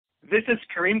This is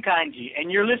Kareem Kanji, and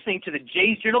you're listening to the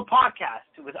Jays Journal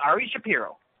podcast with Ari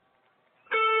Shapiro.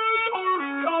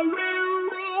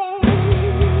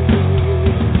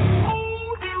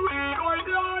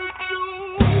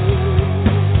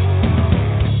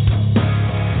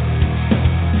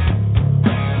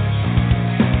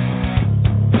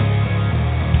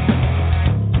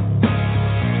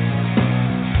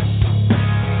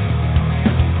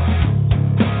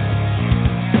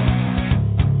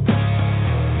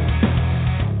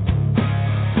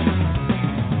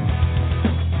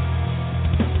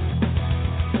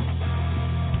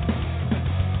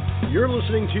 You're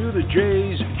listening to the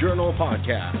Jays Journal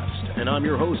podcast, and I'm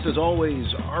your host, as always,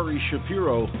 Ari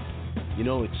Shapiro. You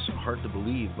know, it's hard to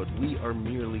believe, but we are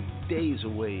merely days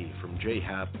away from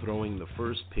J-Happ throwing the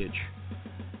first pitch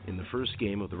in the first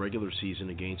game of the regular season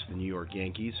against the New York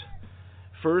Yankees.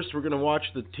 First, we're going to watch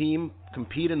the team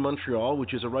compete in Montreal,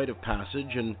 which is a rite of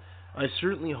passage, and I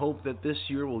certainly hope that this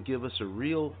year will give us a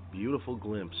real beautiful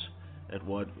glimpse at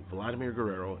what Vladimir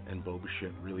Guerrero and Bo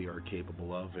Bichette really are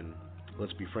capable of. And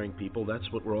let's be frank, people,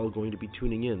 that's what we're all going to be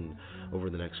tuning in over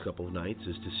the next couple of nights,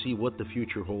 is to see what the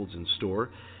future holds in store,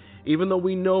 even though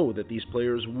we know that these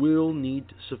players will need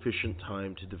sufficient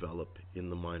time to develop in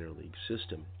the minor league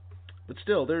system. But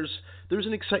still, there's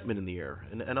an excitement in the air,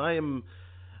 and I am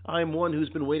one who's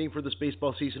been waiting for this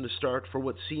baseball season to start for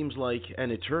what seems like an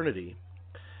eternity.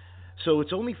 So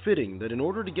it's only fitting that in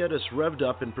order to get us revved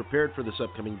up and prepared for this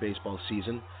upcoming baseball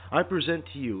season, I present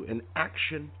to you an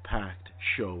action-packed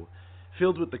show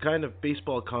filled with the kind of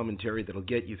baseball commentary that'll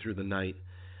get you through the night.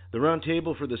 The round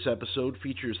table for this episode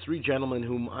features three gentlemen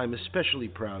whom I'm especially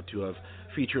proud to have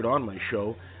featured on my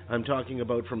show. I'm talking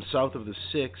about from south of the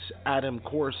Six, Adam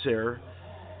Corsair;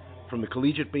 from the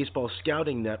Collegiate Baseball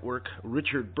Scouting Network,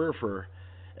 Richard Burfer;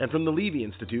 and from the Levy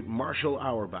Institute, Marshall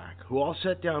Auerbach, who all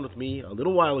sat down with me a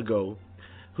little while ago,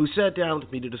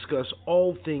 to discuss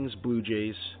all things Blue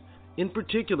Jays. In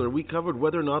particular, we covered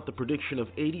whether or not the prediction of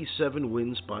 87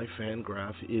 wins by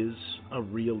Fangraph is a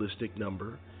realistic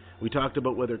number. We talked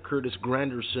about whether Curtis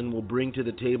Granderson will bring to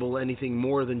the table anything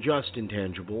more than just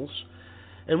intangibles,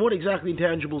 and what exactly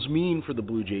intangibles mean for the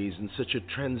Blue Jays in such a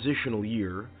transitional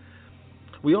year.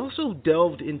 We also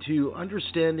delved into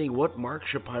understanding what Mark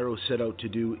Shapiro set out to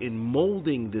do in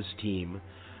molding this team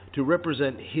to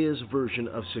represent his version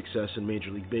of success in Major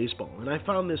League Baseball. And I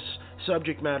found this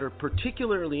subject matter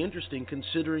particularly interesting,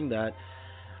 considering that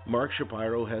Mark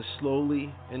Shapiro has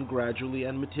slowly and gradually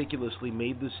and meticulously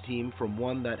made this team from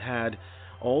one that had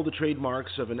all the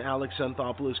trademarks of an Alex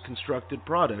Anthopoulos constructed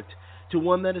product to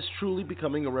one that is truly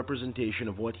becoming a representation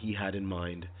of what he had in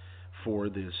mind for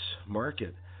this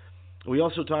market. We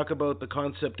also talk about the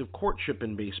concept of courtship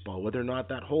in baseball, whether or not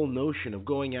that whole notion of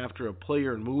going after a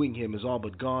player and wooing him is all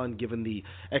but gone given the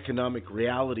economic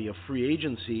reality of free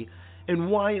agency,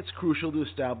 and why it's crucial to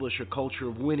establish a culture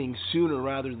of winning sooner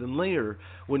rather than later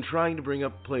when trying to bring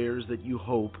up players that you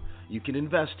hope you can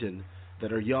invest in,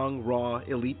 that are young, raw,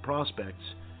 elite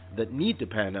prospects that need to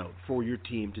pan out for your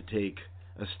team to take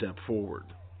a step forward.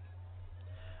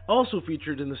 Also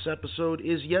featured in this episode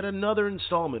is yet another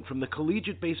installment from the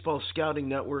Collegiate Baseball Scouting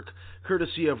Network,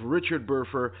 courtesy of Richard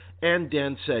Burfer and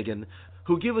Dan Sagan,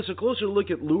 who give us a closer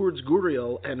look at Lourdes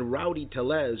Gurriel and Rowdy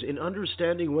Tellez in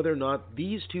understanding whether or not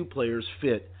these two players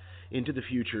fit into the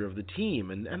future of the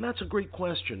team. And that's a great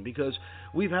question, because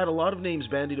we've had a lot of names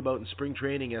bandied about in spring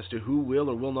training as to who will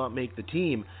or will not make the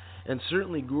team, and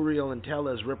certainly Gurriel and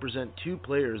Tellez represent two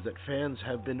players that fans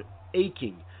have been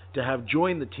aching to have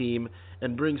join the team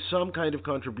and bring some kind of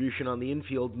contribution on the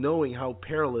infield, knowing how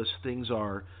perilous things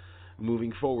are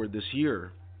moving forward this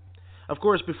year. Of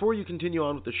course, before you continue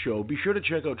on with the show, be sure to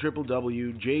check out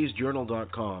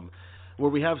www.jaysjournal.com, where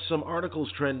we have some articles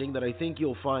trending that I think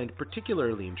you'll find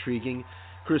particularly intriguing.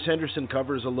 Chris Henderson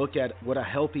covers a look at what a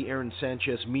healthy Aaron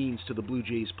Sanchez means to the Blue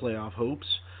Jays' playoff hopes.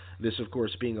 This, of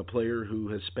course, being a player who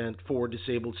has spent 4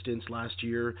 disabled stints last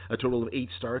year, a total of 8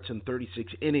 starts and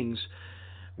 36 innings,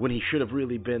 when he should have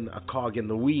really been a cog in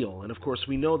the wheel. And of course,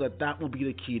 we know that that will be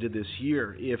the key to this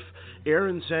year. If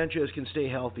Aaron Sanchez can stay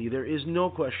healthy, there is no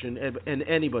question in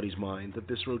anybody's mind that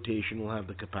this rotation will have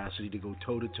the capacity to go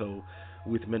toe-to-toe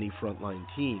with many frontline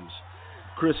teams.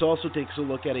 Chris also takes a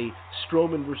look at a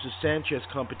Stroman versus Sanchez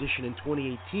competition in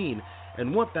 2018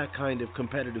 and what that kind of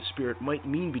competitive spirit might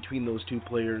mean between those two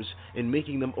players in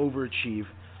making them overachieve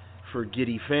for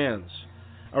giddy fans.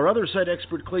 Our other site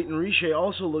expert, Clayton Riche,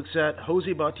 also looks at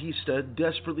Jose Bautista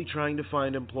desperately trying to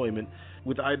find employment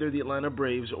with either the Atlanta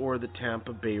Braves or the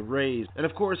Tampa Bay Rays. And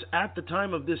of course, at the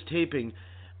time of this taping,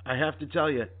 I have to tell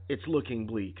you, it's looking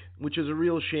bleak, which is a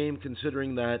real shame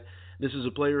considering that This is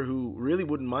a player who really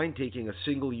wouldn't mind taking a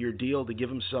single-year deal to give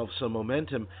himself some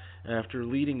momentum after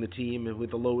leading the team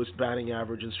with the lowest batting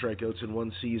average and strikeouts in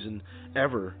one season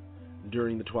ever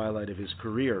during the twilight of his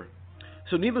career.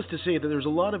 So needless to say that there's a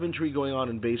lot of intrigue going on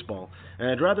in baseball, and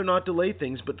I'd rather not delay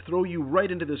things but throw you right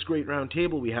into this great round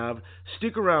table we have.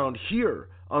 Stick around here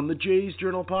on the Jays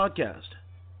Journal podcast.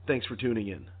 Thanks for tuning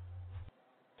in.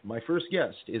 My first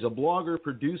guest is a blogger,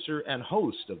 producer, and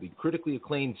host of the critically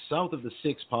acclaimed South of the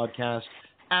Six podcast.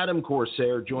 Adam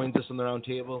Corsair joins us on the round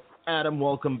table. Adam,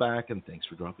 welcome back, and thanks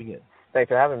for dropping in. Thanks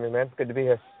for having me, man. Good to be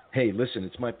here. Hey, listen,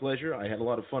 it's my pleasure. I had a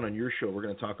lot of fun on your show. We're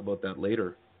going to talk about that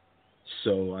later.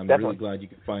 So I'm Definitely. really glad you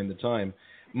could find the time.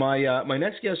 My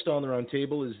next guest on the round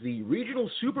table is the regional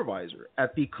supervisor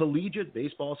at the Collegiate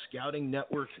Baseball Scouting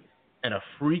Network and a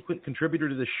frequent contributor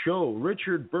to the show.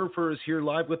 Richard Burfer is here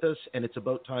live with us, and it's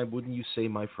about time, wouldn't you say,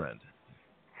 my friend?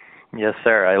 Yes,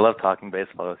 sir. I love talking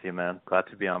baseball with you, man. Glad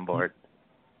to be on board.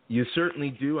 You certainly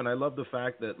do, and I love the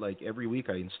fact that, like, every week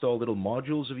I install little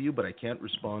modules of you, but I can't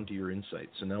respond to your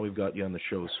insights. So now we've got you on the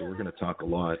show, so we're going to talk a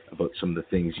lot about some of the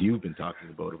things you've been talking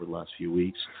about over the last few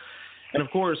weeks. And, of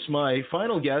course, my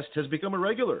final guest has become a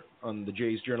regular on the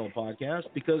Jays Journal podcast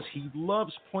because he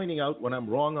loves pointing out when I'm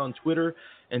wrong on Twitter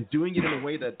and doing it in a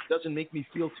way that doesn't make me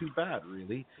feel too bad,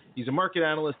 really. He's a market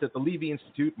analyst at the Levy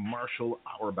Institute, Marshall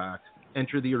Auerbach.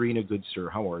 Enter the arena, good sir.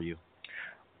 How are you?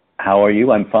 How are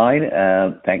you? I'm fine.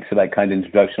 Thanks for that kind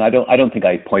introduction. I don't think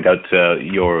I point out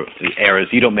your errors.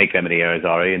 You don't make that many errors,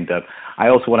 Ari. And I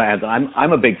also want to add,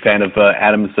 I'm a big fan of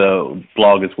Adam's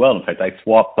blog as well. In fact, I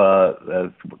swap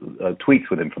tweets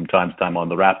with him from time to time on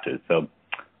the Raptors. So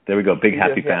there we go. Big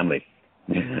happy family.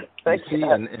 Thank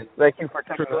you. Thank you for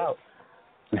checking it out.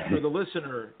 For the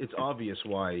listener, it's obvious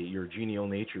why your genial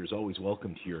nature is always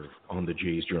welcomed here on the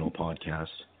Jays Journal podcast.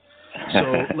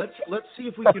 So let's see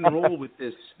if we can roll with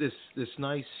this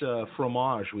nice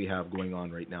fromage we have going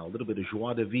on right now. A little bit of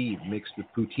joie de vivre mixed with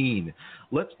poutine.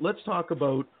 Let's talk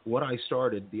about what I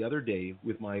started the other day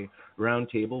with my round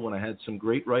table when I had some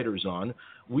great writers on.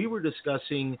 We were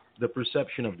discussing the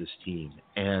perception of this team,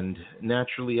 and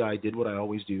naturally I did what I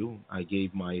always do. I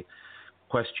gave my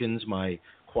questions, my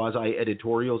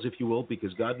quasi-editorials, if you will,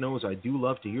 because God knows I do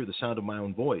love to hear the sound of my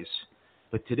own voice.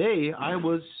 But today, I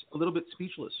was a little bit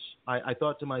speechless. I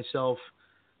thought to myself,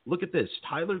 look at this.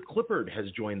 Tyler Clippard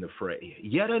has joined the fray.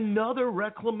 Yet another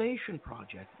reclamation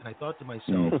project. And I thought to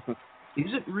myself,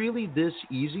 is it really this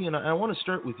easy? And I want to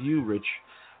start with you, Rich.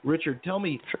 Richard, tell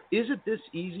me, is it this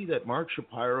easy that Mark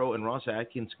Shapiro and Ross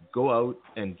Atkins go out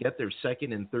and get their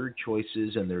second and third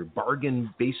choices and their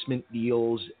bargain basement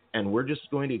deals, and we're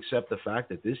just going to accept the fact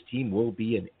that this team will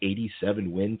be an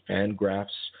 87-win Fangraphs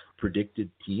predicted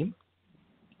team?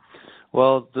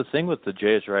 Well, the thing with the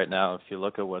Jays right now, if you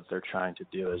look at what they're trying to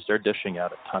do, is they're dishing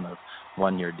out a ton of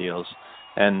one-year deals.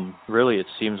 And really, it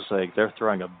seems like they're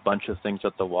throwing a bunch of things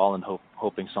at the wall and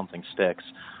hoping something sticks.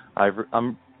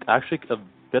 I'm actually a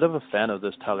bit of a fan of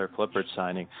this Tyler Clippard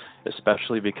signing,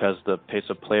 especially because the pace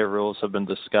of play rules have been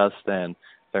discussed and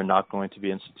they're not going to be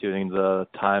instituting the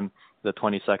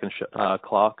 20-second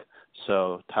clock.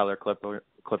 So Tyler Clippard,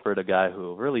 a guy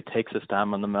who really takes his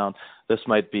time on the mound, this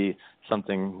might be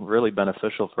something really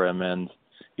beneficial for him, and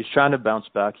he's trying to bounce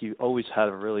back. He always had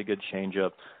a really good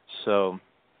changeup, so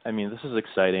I mean, this is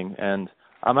exciting, and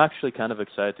I'm actually kind of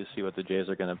excited to see what the Jays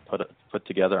are going to put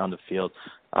together on the field.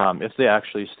 If they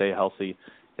actually stay healthy,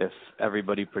 if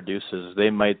everybody produces,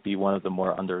 they might be one of the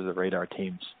more under the radar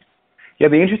teams. Yeah,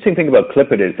 the interesting thing about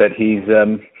Clippard is that he's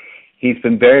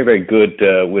been very, very good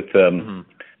with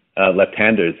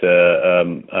left-handers.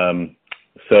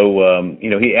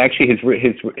 He actually his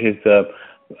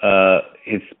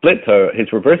splits are,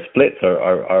 his reverse splits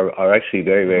are actually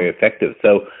very, very effective.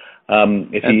 So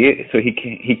he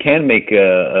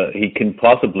can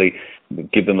possibly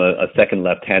give them a second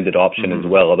left-handed option as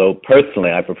well. Although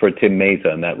personally, I prefer Tim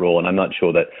Meza in that role, and I'm not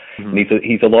sure that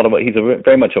he's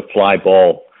very much a fly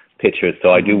ball pitcher.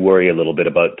 So I do worry a little bit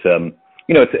about.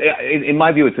 In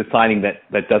my view, it's a signing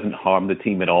that doesn't harm the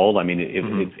team at all. I mean,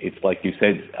 it's like you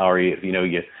said, Ari.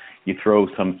 You throw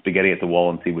some spaghetti at the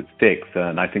wall and see what sticks,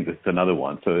 and I think this is another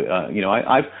one. So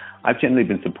I've generally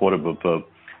been supportive of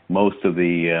most of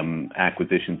the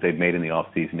acquisitions they've made in the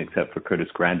off season, except for Curtis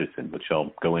Granderson, which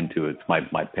I'll go into. It's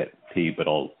my pet peeve, but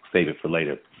I'll save it for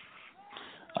later.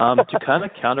 To kind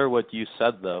of counter what you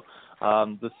said, though.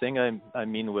 The thing I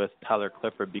mean with Tyler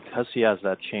Clippard, because he has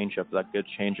that changeup, that good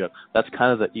changeup, that's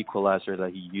kind of the equalizer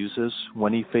that he uses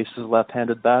when he faces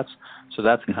left-handed bats. So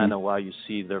that's kind of why you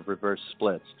see the reverse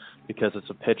splits, because it's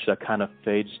a pitch that kind of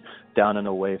fades down and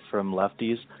away from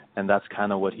lefties, and that's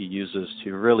kind of what he uses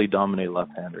to really dominate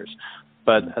left-handers.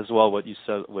 But as well, what you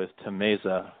said with Tim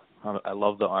Meza, I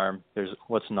love the arm. There's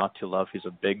what's not to love. He's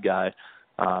a big guy.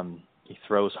 He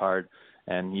throws hard,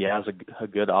 and he has a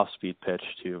good off-speed pitch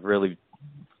to really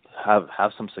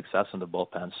have some success in the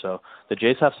bullpen. So the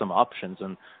Jays have some options,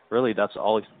 and really that's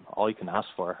all you can ask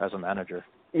for as a manager.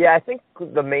 Yeah, I think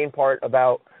the main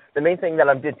thing that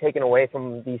I'm taking away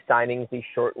from these signings, these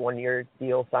short one-year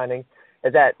deal signings,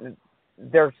 is that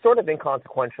they're sort of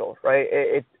inconsequential, right?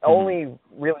 It only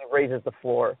really raises the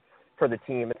floor for the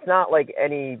team. It's not like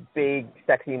any big,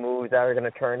 sexy moves that are going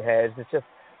to turn heads. It's just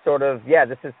sort of,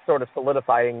 this is sort of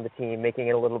solidifying the team, making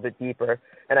it a little bit deeper.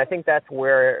 And I think that's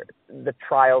where the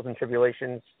trials and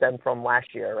tribulations stem from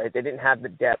last year, right? They didn't have the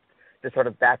depth to sort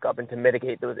of back up and to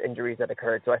mitigate those injuries that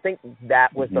occurred. So I think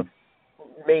that was the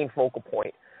main focal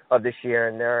point of this year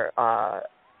and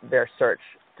their search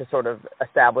to sort of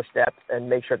establish depth and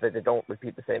make sure that they don't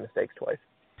repeat the same mistakes twice.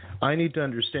 I need to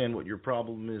understand what your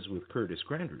problem is with Curtis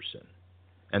Granderson.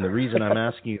 And the reason I'm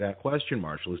asking you that question,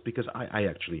 Marshall, is because I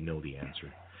actually know the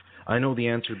answer. I know the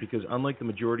answer because unlike the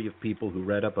majority of people who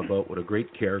read up about what a great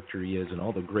character he is and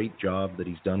all the great job that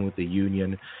he's done with the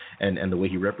union and the way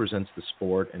he represents the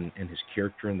sport and his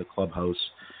character in the clubhouse,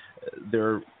 there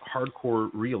are hardcore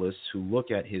realists who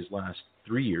look at his last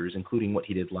 3 years, including what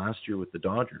he did last year with the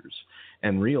Dodgers,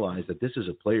 and realize that this is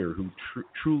a player who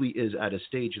truly is at a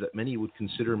stage that many would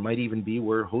consider might even be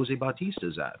where Jose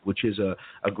Bautista's at, which is a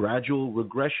gradual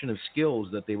regression of skills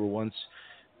that they were once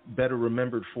better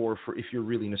remembered for if you're a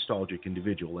really nostalgic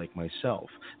individual like myself.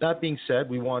 That being said,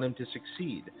 we want him to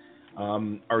succeed.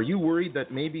 Are you worried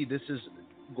that maybe this is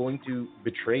going to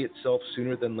betray itself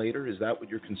sooner than later? Is that what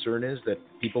your concern is, that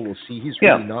people will see he's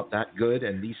really not that good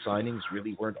and these signings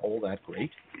really weren't all that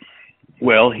great?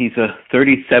 Well, he's a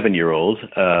 37-year-old,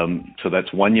 so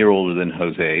that's 1 year older than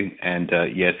Jose. And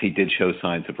yes, he did show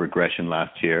signs of regression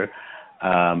last year.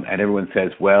 And everyone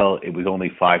says, well, it was only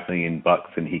 $5 million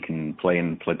and he can play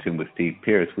in platoon with Steve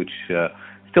Pearce, which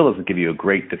still doesn't give you a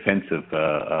great defensive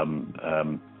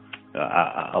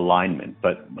alignment.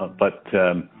 But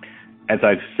as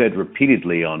I've said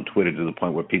repeatedly on Twitter to the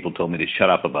point where people told me to shut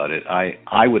up about it,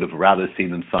 I would have rather seen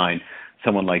them sign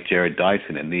someone like Jared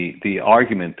Dyson. And the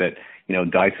argument that,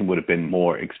 Dyson would have been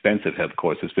more expensive, of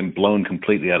course, has been blown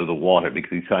completely out of the water because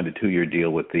he signed a 2-year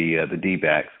deal with the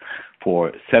D-backs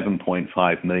for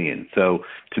 $7.5 million. So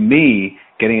to me,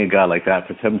 getting a guy like that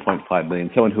for $7.5 million,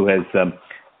 someone who has,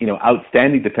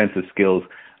 outstanding defensive skills,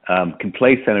 can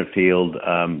play center field,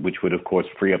 which would, of course,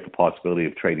 free up the possibility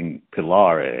of trading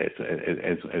Pilar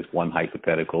as one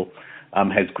hypothetical,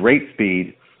 has great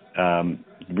speed,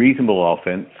 reasonable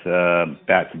offense,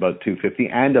 bats about 250,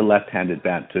 and a left-handed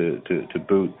bat to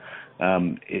boot.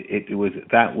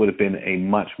 That would have been a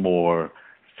much more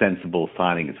sensible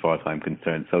signing as far as I'm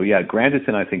concerned. So yeah,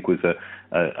 Granderson I think was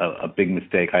a big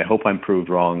mistake. I hope I'm proved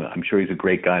wrong. I'm sure he's a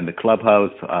great guy in the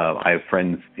clubhouse. I have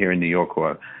friends here in New York who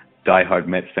are diehard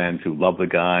Mets fans who love the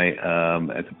guy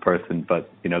as a person, but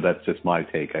that's just my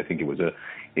take. I think it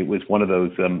was one of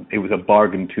those. It was a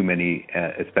bargain too many,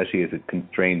 especially as it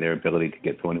constrained their ability to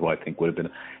get someone who I think would have been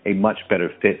a much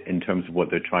better fit in terms of what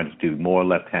they're trying to do: more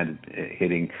left-handed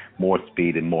hitting, more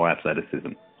speed, and more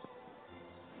athleticism.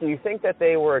 Do you think that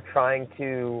they were trying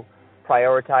to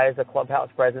prioritize a clubhouse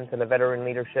presence and a veteran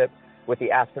leadership with the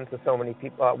absence of so many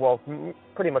people?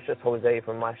 Pretty much just Jose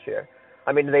from last year.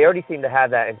 I mean, they already seem to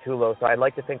have that in Tulo, so I'd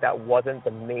like to think that wasn't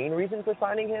the main reason for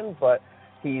signing him, but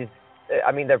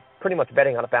they're pretty much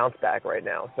betting on a bounce back right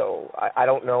now. So I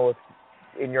don't know if,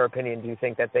 in your opinion, do you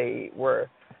think that they were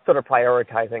sort of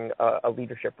prioritizing a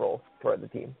leadership role for the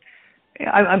team?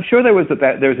 I'm sure there was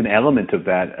an element of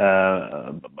that.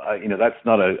 That's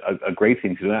not a great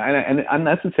thing to do, and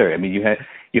unnecessary. I mean,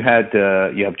 you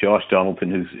have Josh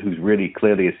Donaldson, who's really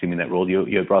clearly assuming that role.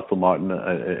 You have Russell Martin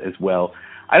as well.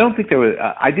 I don't think there was.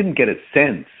 I didn't get a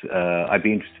sense. I'd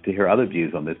be interested to hear other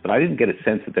views on this, but I didn't get a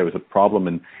sense that there was a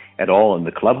problem at all in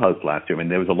the clubhouse last year. I mean,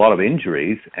 there was a lot of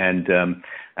injuries and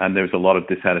there was a lot of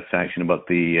dissatisfaction about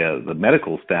the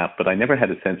medical staff, but I never had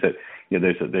a sense that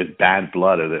there's bad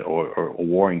blood or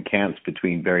warring camps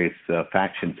between various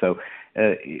factions. So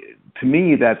to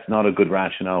me, that's not a good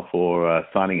rationale for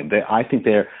signing him. I think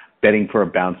they're betting for a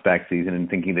bounce back season and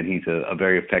thinking that he's a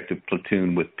very effective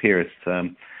platoon with Pearce.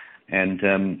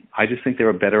 And I just think there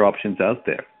are better options out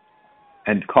there,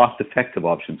 and cost-effective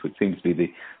options, which seems to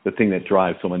be the thing that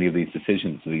drives so many of these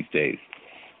decisions these days.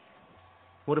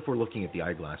 What if we're looking at the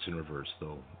eyeglass in reverse,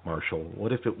 though, Marshall?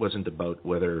 What if it wasn't about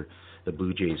whether the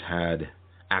Blue Jays had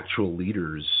actual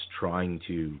leaders trying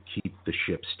to keep the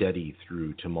ship steady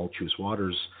through tumultuous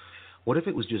waters? What if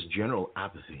it was just general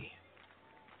apathy?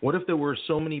 What if there were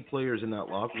so many players in that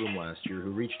locker room last year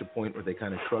who reached a point where they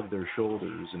kind of shrugged their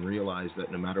shoulders and realized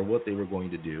that no matter what they were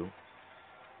going to do,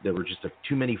 there were just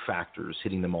too many factors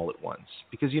hitting them all at once?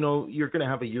 Because, you know, you're going to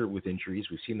have a year with injuries.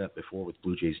 We've seen that before with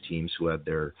Blue Jays teams who had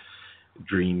their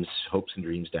hopes and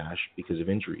dreams dashed because of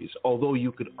injuries. Although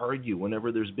you could argue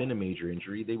whenever there's been a major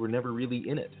injury, they were never really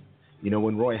in it. You know,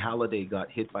 when Roy Halladay got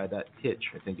hit by that pitch,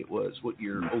 I think it was, what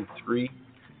year, 2003,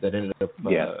 that ended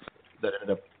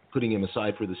up putting him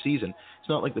aside for the season. It's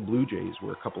not like the Blue Jays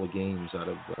were a couple of games out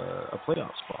of a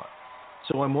playoff spot.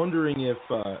 So I'm wondering if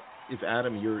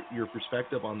Adam, your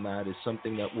perspective on that is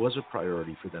something that was a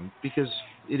priority for them, because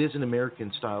it is an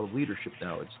American style of leadership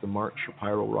now. It's the Mark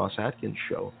Shapiro, Ross Atkins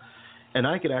show. And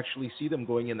I could actually see them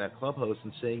going in that clubhouse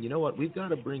and saying, you know what, we've got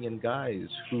to bring in guys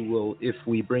who will, if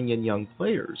we bring in young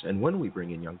players, and when we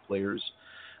bring in young players,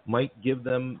 might give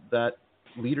them that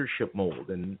leadership mold.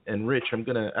 And Rich, I'm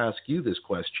going to ask you this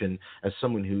question as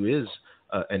someone who is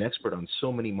an expert on so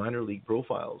many minor league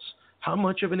profiles. How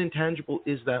much of an intangible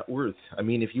is that worth? I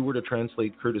mean, if you were to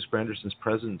translate Curtis Granderson's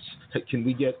presence, can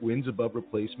we get wins above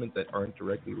replacement that aren't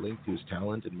directly linked to his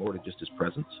talent and more to just his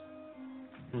presence?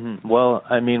 Mm-hmm. Well,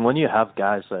 I mean, when you have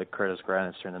guys like Curtis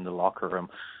Granderson in the locker room,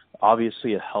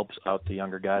 obviously it helps out the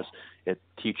younger guys.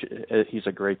 He's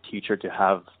a great teacher to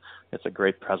have. It's a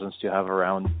great presence to have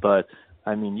around. But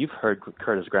I mean, you've heard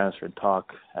Curtis Granderson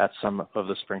talk at some of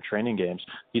the spring training games.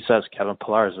 He says Kevin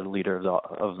Pillar is the leader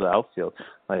of the outfield.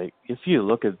 Like, if you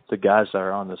look at the guys that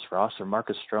are on this roster,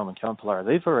 Marcus Stroman and Kevin Pillar,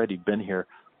 they've already been here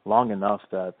long enough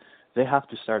that they have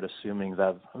to start assuming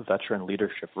that veteran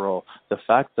leadership role. The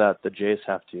fact that the Jays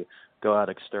have to go out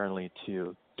externally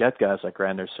to get guys like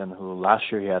Granderson, who last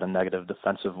year he had a negative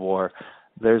defensive WAR,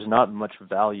 there's not much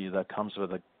value that comes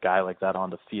with a guy like that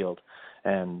on the field.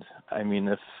 And, I mean,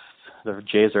 if the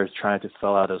Jays are trying to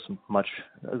fill out as much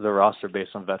the roster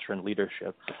based on veteran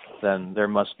leadership, then there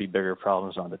must be bigger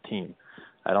problems on the team.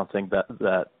 I don't think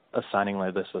that a signing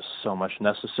like this was so much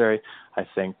necessary. I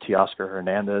think Teoscar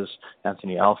Hernandez,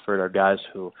 Anthony Alford are guys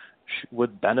who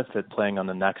would benefit playing on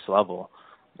the next level.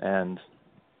 And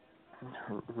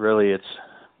really,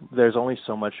 there's only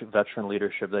so much veteran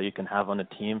leadership that you can have on a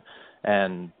team.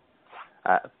 And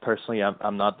personally,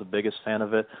 I'm not the biggest fan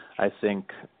of it. I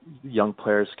think young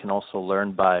players can also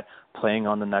learn by playing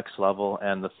on the next level.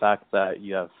 And the fact that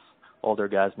you have older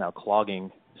guys now clogging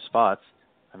spots,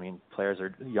 I mean,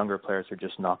 younger players are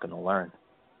just not going to learn.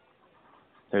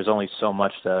 There's only so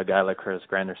much that a guy like Curtis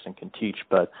Granderson can teach,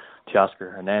 but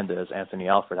Teoscar Hernandez, Anthony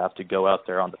Alford have to go out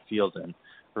there on the field and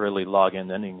really log in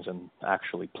innings and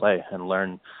actually play and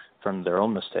learn from their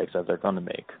own mistakes that they're going to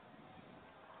make.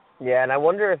 Yeah, and I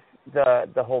wonder if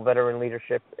the whole veteran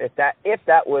leadership, if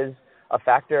that was a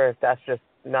factor, if that's just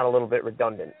not a little bit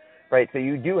redundant, right? So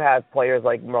you do have players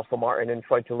like Russell Martin and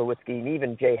Troy Tulowitzki and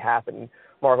even Jay Happ and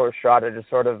Marco Estrada to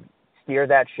sort of steer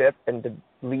that ship and to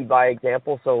lead by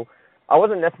example. So I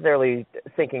wasn't necessarily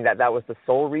thinking that was the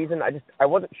sole reason. I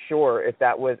wasn't sure if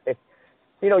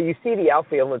you know, you see the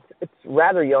outfield, it's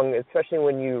rather young, especially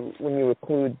when you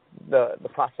include the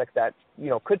prospects that, you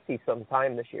know, could see some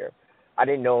time this year. I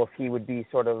didn't know if he would be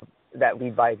sort of that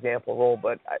lead by example role,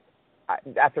 but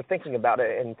after thinking about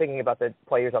it and thinking about the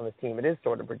players on the team, it is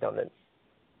sort of redundant.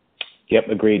 Yep,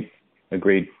 agreed. You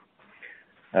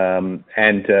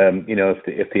know,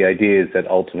 if the idea is that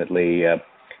ultimately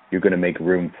you're going to make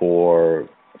room for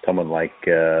someone like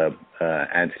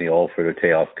Anthony Alford or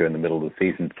Teoscar in the middle of the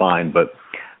season, fine. But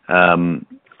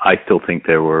I still think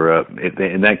there were,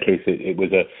 in that case, it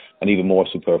was an even more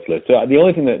superfluous. So the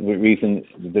only reason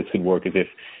this could work is if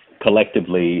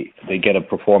collectively they get a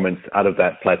performance out of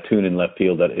that platoon in left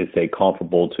field that is, say,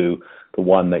 comparable to the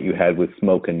one that you had with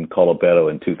Smoke and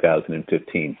Colabello in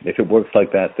 2015. If it works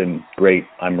like that, then great,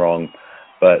 I'm wrong.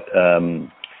 But,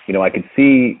 you know, I could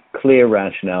see clear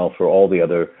rationale for all the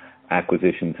other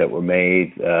acquisitions that were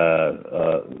made,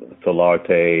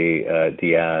 Solarte,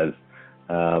 Diaz,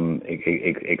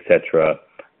 etc.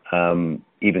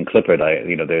 Even Clippard,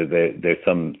 there's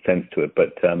some sense to it.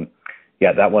 But,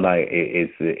 yeah, that one is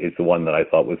the one that I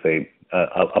thought was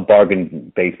a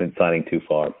bargain basement signing too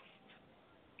far.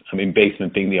 I mean,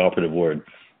 basement being the operative word.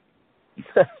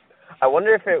 I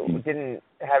wonder if it didn't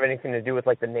have anything to do with,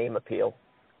 like, the name appeal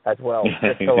as well,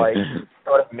 just to, like,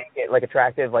 sort of make it, like,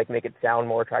 attractive, like, make it sound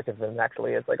more attractive than it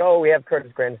actually is. Like, oh, we have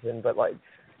Curtis Granderson, but, like,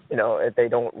 you know, if they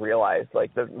don't realize,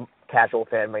 like, the casual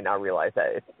fan might not realize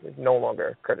that it's no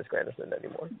longer Curtis Granderson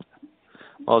anymore.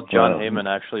 Well, John Heyman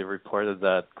actually reported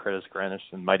that Curtis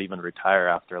Granderson might even retire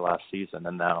after last season,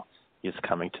 and now he's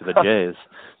coming to the Jays.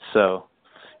 So,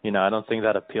 you know, I don't think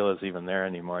that appeal is even there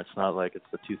anymore. It's not like it's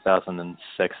the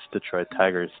 2006 Detroit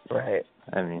Tigers. Right.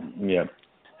 I mean, yeah.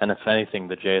 And if anything,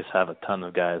 the Jays have a ton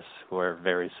of guys who are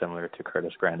very similar to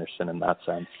Curtis Granderson in that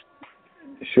sense.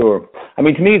 Sure. I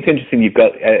mean, to me, it's interesting. You've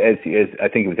got, as I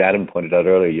think it was Adam pointed out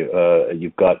earlier,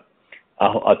 you've got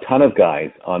a ton of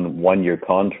guys on one-year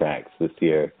contracts this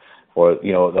year, or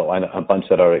a bunch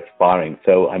that are expiring.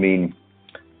 So, I mean,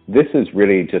 this is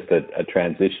really just a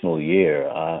transitional year.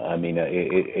 I mean,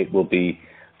 it'll be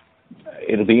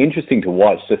interesting to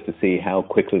watch just to see how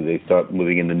quickly they start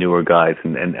moving in the newer guys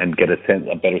and get a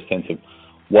better sense of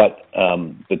what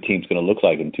the team's going to look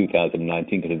like in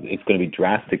 2019, because it's going to be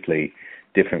drastically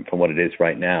different from what it is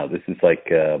right now. This is like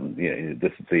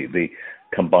this is the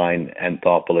combined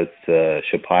Anthopoulos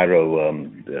Shapiro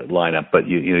lineup, but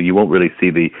you won't really see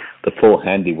the full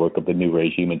handiwork of the new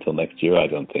regime until next year, I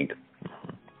don't think.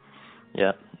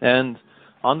 Yeah, and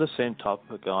on the same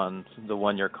topic, on the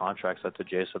one-year contracts that the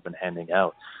Jays have been handing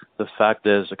out, the fact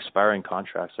is expiring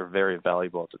contracts are very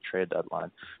valuable at the trade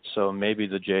deadline. So maybe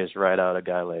the Jays write out a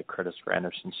guy like Curtis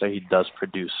Granderson, say he does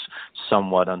produce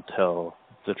somewhat until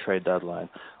the trade deadline.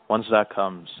 Once that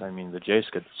comes, I mean, the Jays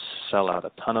could sell out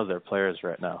a ton of their players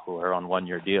right now who are on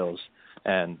one-year deals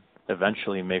and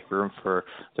eventually make room for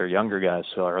their younger guys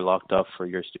who are locked up for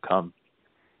years to come.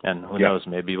 And who knows,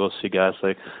 maybe we'll see guys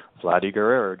like Vladdy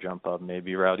Guerrero jump up,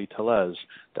 maybe Rowdy Tellez,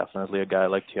 definitely a guy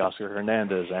like Teoscar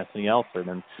Hernandez, Anthony Alford,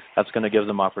 and that's going to give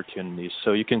them opportunities.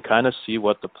 So you can kind of see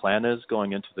what the plan is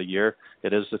going into the year.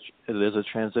 It is a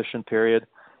transition period,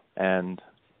 and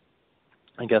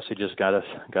I guess you just gotta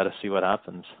see what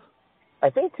happens. I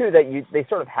think too that they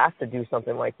sort of have to do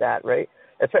something like that, right?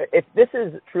 If this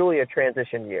is truly a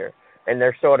transition year, and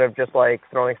they're sort of just like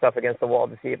throwing stuff against the wall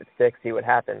to see if it sticks, see what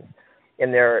happens,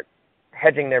 and they're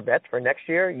hedging their bets for next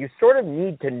year, you sort of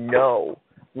need to know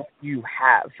what you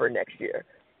have for next year,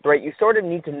 right? You sort of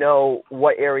need to know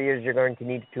what areas you're going to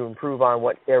need to improve on,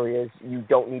 what areas you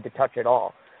don't need to touch at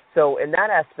all. So in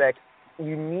that aspect,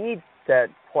 you need to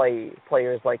play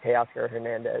players like Teoscar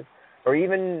Hernandez or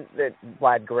even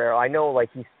Vlad Guerrero. I know like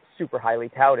he's super highly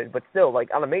touted, but still, like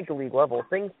on a major league level,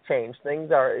 things change.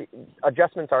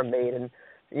 Adjustments are made, and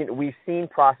we've seen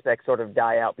prospects sort of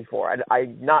die out before.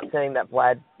 I'm not saying that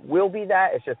Vlad will be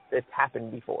that. It's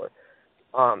happened before.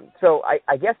 So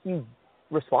I guess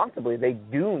responsibly, they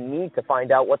do need to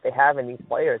find out what they have in these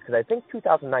players, because I think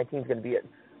 2019 is going to be an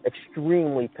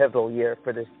extremely pivotal year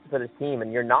for this team,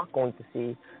 and you're not going to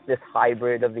see this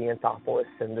hybrid of the Anthopoulos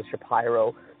and the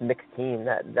Shapiro mixed team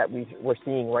that we're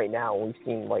seeing right now, we've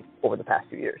seen like over the past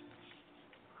few years.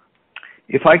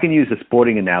 If I can use a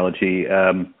sporting analogy,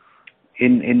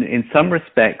 in some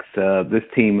respects, this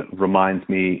team reminds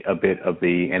me a bit of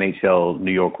the NHL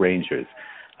New York Rangers,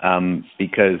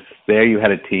 because there you had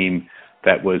a team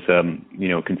that was,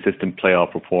 consistent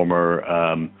playoff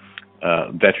performer,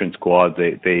 veteran squad.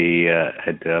 They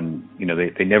had,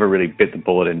 they never really bit the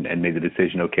bullet and made the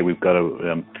decision. Okay, we've got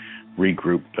to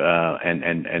regroup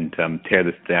and tear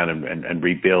this down and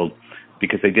rebuild,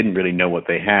 because they didn't really know what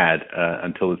they had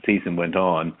until the season went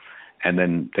on. And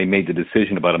then they made the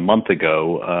decision about a month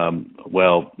ago,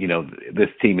 this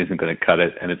team isn't going to cut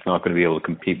it, and it's not going to be able to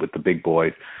compete with the big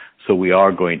boys. So we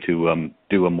are going to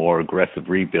do a more aggressive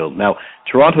rebuild. Now,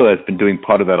 Toronto has been doing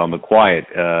part of that on the quiet,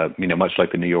 much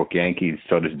like the New York Yankees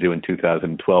started to do in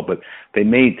 2012. But they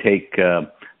may take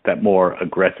that more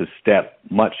aggressive step,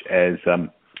 much as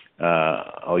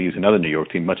I'll use another New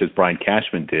York team, much as Brian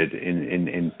Cashman did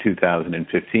in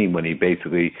 2015, when he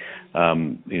basically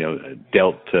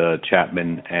dealt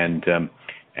Chapman and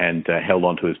held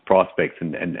on to his prospects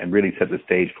and really set the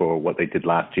stage for what they did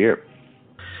last year.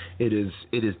 It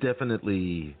is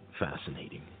definitely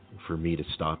fascinating for me to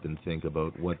stop and think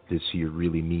about what this year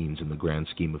really means in the grand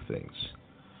scheme of things.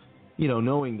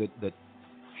 Knowing that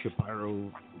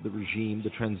Shapiro, the regime,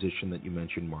 the transition that you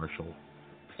mentioned, Marshall,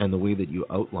 and the way that you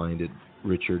outlined it,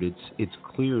 Richard, it's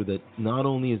clear that not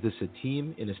only is this a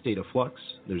team in a state of flux,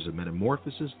 there's a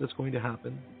metamorphosis that's going to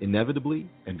happen inevitably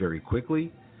and very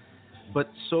quickly, but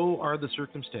so are the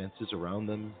circumstances around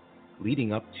them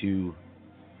leading up to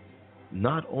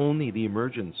not only the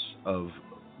emergence of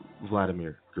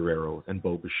Vladimir Guerrero and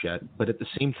Bo Bichette, but at the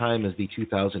same time as the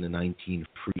 2019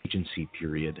 free agency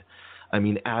period. I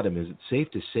mean, Adam, is it safe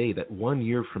to say that 1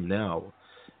 year from now,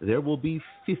 there will be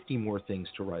 50 more things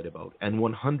to write about and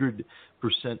 100%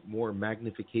 more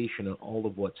magnification on all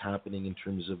of what's happening in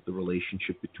terms of the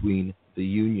relationship between the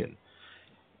union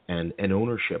and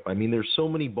ownership? I mean, there's so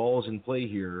many balls in play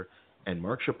here, and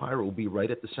Mark Shapiro will be right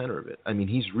at the center of it. I mean,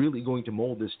 he's really going to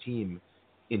mold this team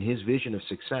in his vision of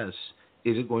success.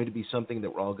 Is it going to be something that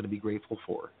we're all going to be grateful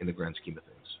for in the grand scheme of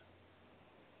things?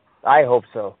 I hope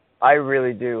so. I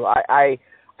really do. I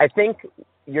think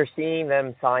you're seeing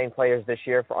them sign players this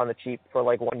year on the cheap for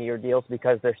like 1-year deals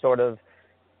because they're sort of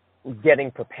getting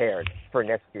prepared for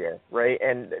next year, right?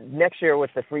 And next year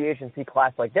with the free agency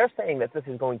class, like they're saying that this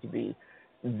is going to be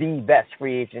the best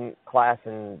free agent class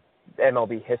in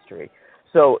MLB history.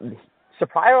 So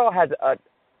Shapiro has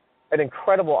an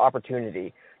incredible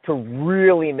opportunity to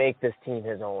really make this team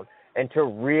his own and to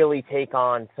really take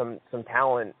on some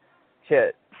talent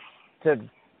to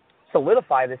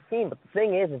solidify this team. But the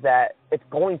thing is that it's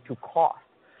going to cost.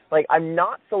 Like, I'm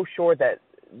not so sure that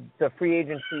the free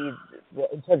agency,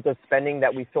 in terms of spending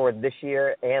that we saw this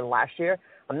year and last year,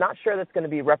 I'm not sure that's going to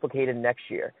be replicated next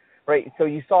year, right? So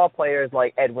you saw players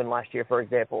like Edwin last year, for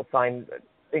example, sign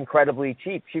incredibly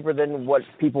cheap, cheaper than what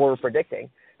people were predicting.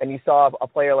 And you saw a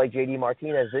player like JD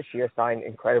Martinez this year sign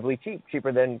incredibly cheap,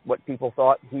 cheaper than what people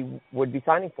thought he would be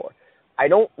signing for. I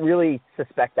don't really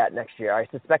suspect that next year. I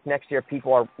suspect next year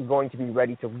people are going to be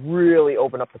ready to really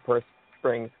open up the purse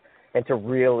strings and to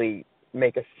really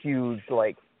make a huge,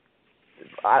 like,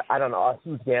 I don't know, a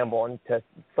huge gamble and to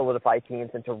solidify teams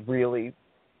and to really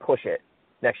push it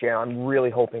next year. I'm really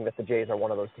hoping that the Jays are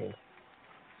one of those teams.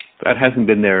 That hasn't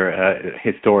been their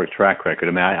historic track record.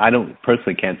 I mean, I don't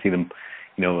personally can't see them,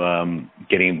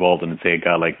 getting involved in, say, a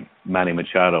guy like Manny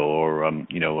Machado or,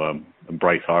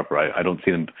 Bryce Harper. I don't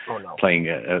see them playing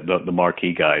the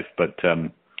marquee guys. But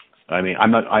I mean,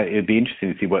 it'd be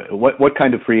interesting to see what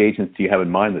kind of free agents do you have in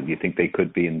mind that you think they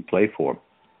could be in play for?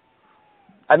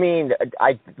 I mean,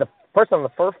 the person on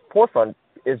the forefront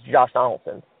is Josh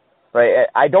Donaldson, right?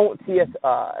 I don't see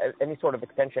any sort of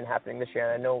extension happening this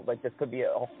year. And I know, like, this could be a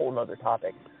whole other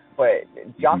topic, but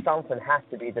Josh Donaldson has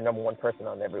to be the number one person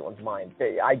on everyone's mind.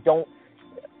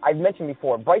 I've mentioned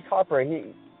before, Bryce Harper,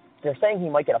 they're saying he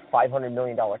might get a $500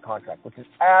 million contract, which is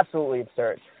absolutely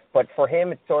absurd. But for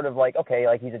him, it's sort of like, okay,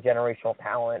 like, he's a generational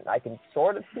talent. I can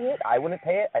sort of see it. I wouldn't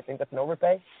pay it. I think that's an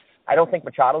overpay. I don't think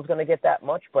Machado's going to get that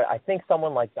much, but I think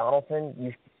someone like Donaldson,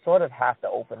 you sort of have to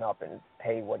open up and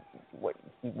pay what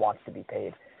he wants to be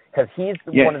paid, because he's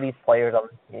one of these players on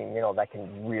the team, that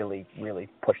can really, really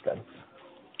push them.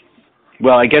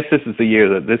 Well, I guess this is the year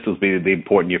that this will be the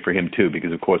important year for him too,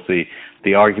 because of course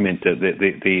the argument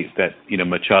that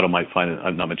Machado might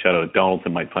find, not Machado,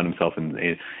 Donaldson might find himself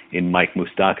in Mike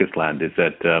Moustakas land is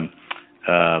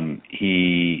that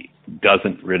he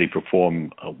doesn't really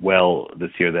perform well this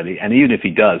year. And even if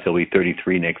he does, he'll be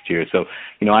 33 next year. So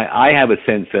I have a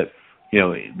sense that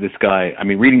this guy. I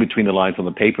mean, reading between the lines on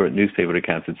the newspaper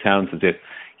accounts, it sounds as if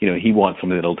he wants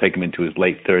something that'll take him into his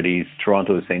late 30s.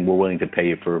 Toronto is saying we're willing to pay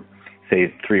you for,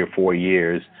 say, 3 or 4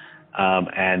 years,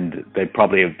 and they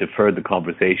probably have deferred the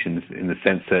conversations in the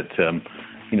sense that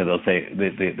they'll say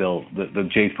the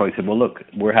Jays probably said, well, look,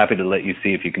 we're happy to let you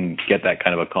see if you can get that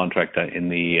kind of a contract in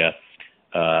the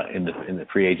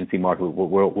free agency market.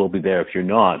 We'll be there if you're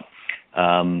not.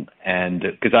 And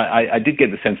because I did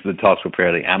get the sense that the talks were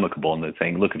fairly amicable, and they're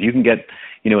saying, look, if you can get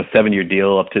a 7-year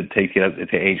deal up to take you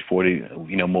to age 40,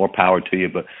 more power to you,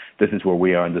 but this is where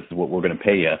we are and this is what we're going to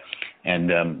pay you, and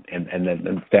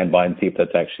then stand by and see if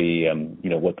that's actually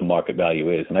what the market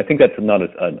value is. And I think that's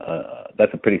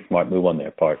that's a pretty smart move on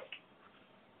their part.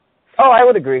 Oh, I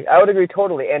would agree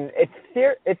totally. And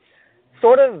it's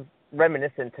sort of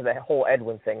reminiscent to the whole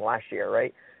Edwin thing last year,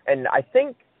 right? And I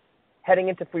think heading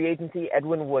into free agency,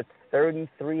 Edwin was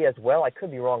 33 as well. I could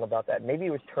be wrong about that. Maybe he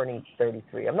was turning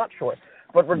 33. I'm not sure.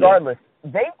 But regardless,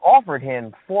 they offered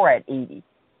him 4 at 80,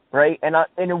 right? And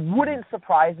it wouldn't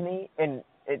surprise me, and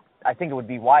I think it would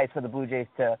be wise for the Blue Jays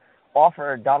to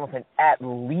offer Donaldson at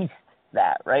least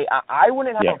that, right? I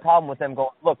wouldn't have a problem with them going,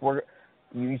 look,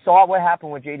 you saw what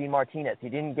happened with JD Martinez. He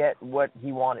didn't get what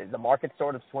he wanted. The market's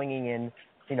sort of swinging in,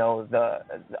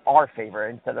 our favor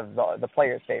instead of the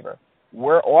player's favor.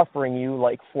 We're offering you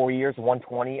like 4 years,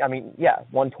 120. I mean,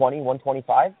 120,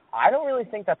 125. I don't really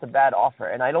think that's a bad offer,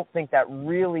 and I don't think that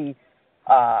really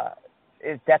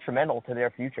is detrimental to their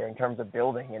future in terms of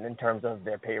building and in terms of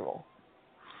their payroll.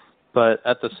 But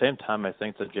at the same time, I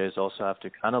think the Jays also have to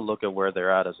kind of look at where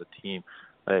they're at as a team.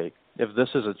 Like, if this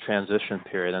is a transition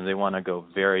period and they want to go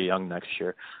very young next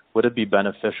year, would it be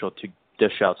beneficial to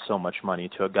dish out so much money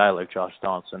to a guy like Josh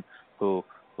Donaldson, who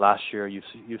last year you've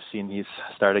seen he's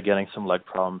started getting some leg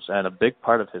problems, and a big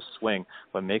part of his swing,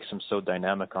 what makes him so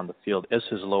dynamic on the field, is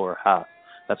his lower half.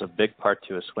 That's a big part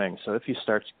to his swing. So if he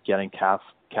starts getting calf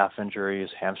injuries,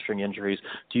 hamstring injuries,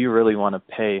 do you really want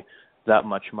to pay that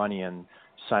much money and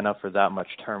sign up for that much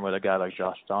term with a guy like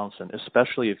Josh Donaldson,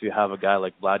 especially if you have a guy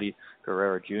like Vladdy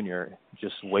Guerrero Jr.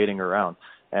 just waiting around?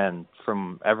 And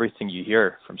from everything you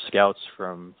hear from scouts,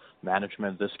 from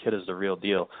management. This kid is the real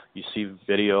deal. You see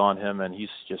video on him, and he's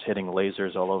just hitting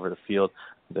lasers all over the field.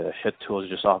 The hit tool is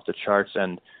just off the charts,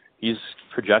 and he's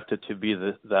projected to be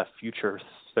that future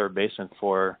third baseman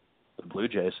for the Blue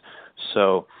Jays.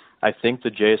 So I think the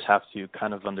Jays have to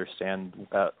kind of understand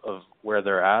of where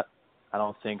they're at. I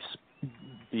don't think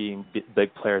being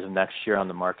big players next year on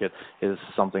the market is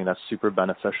something that's super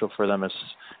beneficial for them,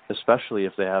 especially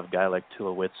if they have a guy like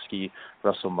Tulowitzki,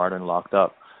 Russell Martin locked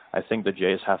up. I think the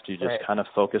Jays have to just kind of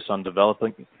focus on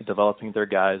developing their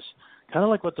guys, kind of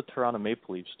like what the Toronto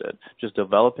Maple Leafs did, just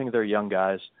developing their young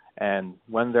guys. And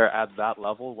when they're at that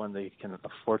level, when they can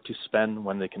afford to spend,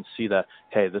 when they can see that,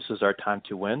 hey, this is our time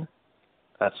to win,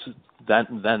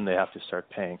 then they have to start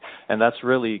paying. And that's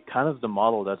really kind of the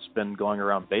model that's been going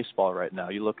around baseball right now.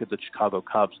 You look at the Chicago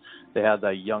Cubs, they had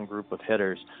that young group of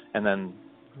hitters, and then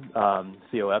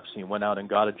Theo Epstein went out and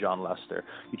got a John Lester.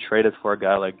 He traded for a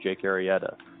guy like Jake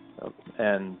Arrieta.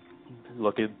 And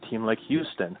look at a team like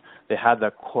Houston. They had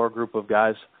that core group of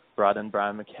guys, brought in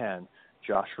Brian McCann,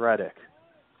 Josh Reddick,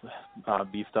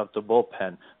 beefed up the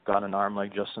bullpen, got an arm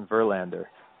like Justin Verlander.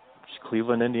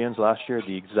 Cleveland Indians last year,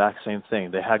 the exact same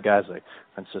thing. They had guys like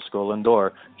Francisco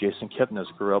Lindor, Jason Kipnis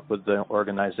grew up with the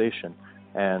organization.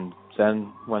 And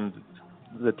then when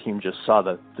the team just saw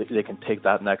that they can take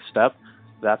that next step,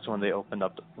 that's when they opened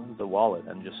up the wallet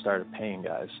and just started paying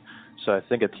guys. So I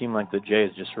think a team like the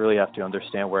Jays just really have to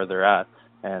understand where they're at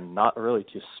and not really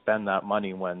to spend that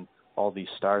money when all these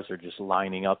stars are just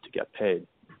lining up to get paid.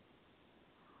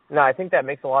 No, I think that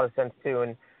makes a lot of sense too,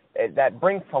 and that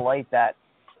brings to light that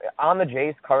on the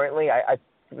Jays currently, I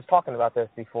was talking about this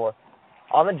before.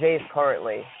 On the Jays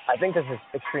currently, I think this is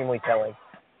extremely telling.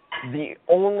 The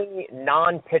only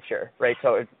non-pitcher, right,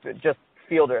 so it's just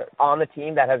fielder on the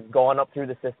team that has gone up through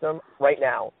the system right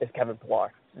now is Kevin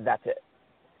Pillar. That's it.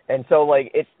 And so,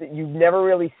 like, you've never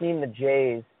really seen the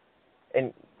Jays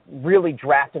and really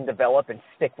draft and develop and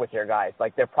stick with their guys.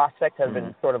 Like, their prospects have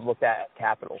been sort of looked at as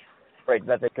capital, right,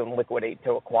 that they can liquidate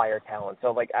to acquire talent.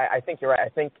 So, like, I think you're right. I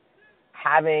think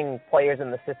having players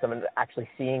in the system and actually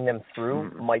seeing them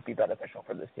through might be beneficial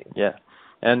for this team. Yeah.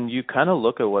 And you kind of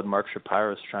look at what Mark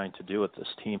Shapiro is trying to do with this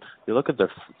team. You look at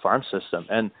their farm system,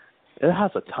 and it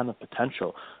has a ton of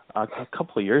potential. A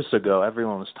couple of years ago,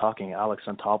 everyone was talking Alex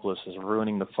Anthopoulos is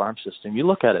ruining the farm system. You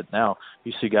look at it now,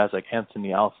 you see guys like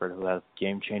Anthony Alford, who has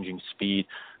game-changing speed,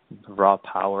 raw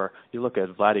power. You look at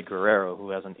Vladdy Guerrero, who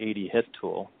has an 80 hit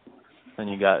tool. And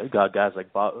you got guys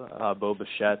like Bo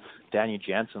Bichette. Danny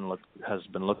Jansen has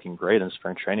been looking great in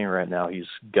spring training right now. He's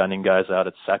gunning guys out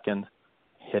at second,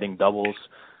 hitting doubles.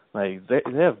 Like they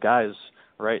have guys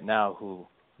right now who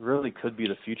really could be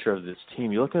the future of this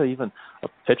team. You look at even a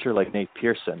pitcher like Nate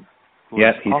Pearson.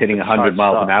 Yes, he's hitting 100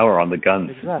 miles an hour on the gun.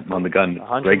 Exactly. On the gun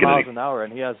 100 regularly. miles an hour,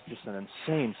 and he has just an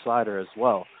insane slider as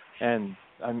well. And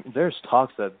I mean, there's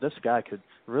talks that this guy could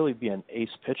really be an ace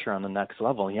pitcher on the next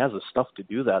level. He has the stuff to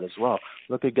do that as well.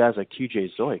 Look at guys like TJ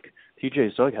Zoik.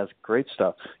 TJ Zoik has great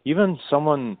stuff. Even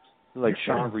someone like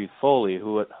Sean Reed-Foley,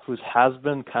 who has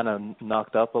been kind of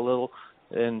knocked up a little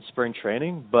in spring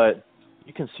training, but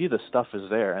you can see the stuff is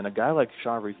there. And a guy like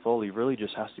Sean Reed-Foley really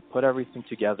just has to put everything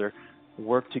together,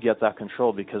 work to get that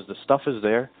control, because the stuff is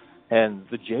there, and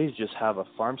the Jays just have a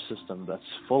farm system that's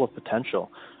full of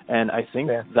potential. And I think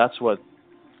that's what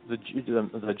the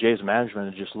Jays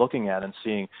management is just looking at and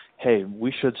seeing, hey,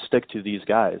 we should stick to these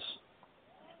guys.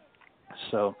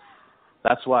 So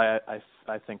that's why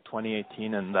I think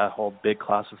 2018 and that whole big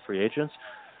class of free agents,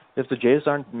 if the Jays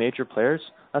aren't major players,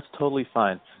 that's totally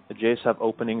fine. The Jays have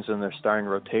openings in their starting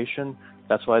rotation.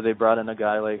 That's why they brought in a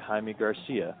guy like Jaime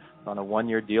Garcia on a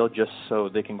one-year deal just so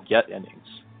they can get innings.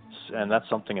 And that's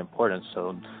something important.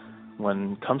 So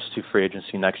when it comes to free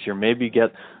agency next year, maybe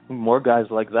get more guys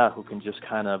like that who can just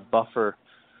kind of buffer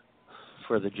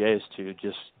for the Jays to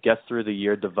just get through the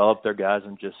year, develop their guys,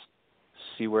 and just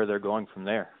see where they're going from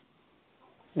there.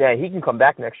 Yeah, he can come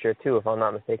back next year, too, if I'm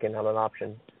not mistaken, on an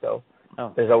option. So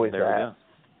there's always there that. We go.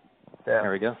 Yeah.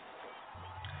 There we go.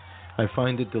 I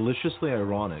find it deliciously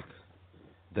ironic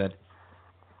that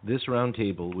this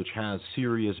roundtable, which has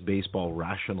serious baseball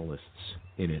rationalists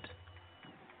in it,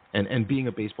 and being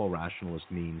a baseball rationalist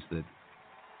means that,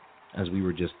 as we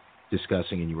were just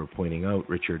discussing and you were pointing out,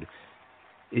 Richard,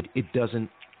 it doesn't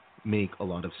make a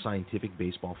lot of scientific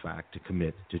baseball fact to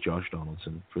commit to Josh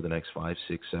Donaldson for the next 5,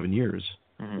 6, 7 years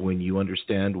when you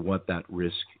understand what that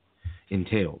risk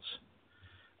entails.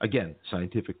 Again,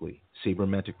 scientifically,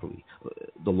 sabermetrically,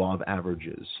 the law of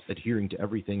averages, adhering to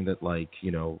everything that,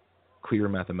 clear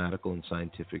mathematical and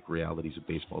scientific realities of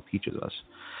baseball teaches us.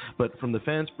 But from the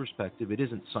fans' perspective, it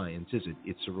isn't science, is it?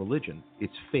 It's a religion.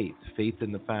 It's faith. Faith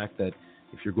in the fact that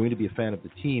If you're going to be a fan of the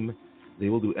team, they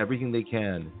will do everything they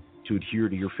can to adhere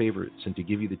to your favorites and to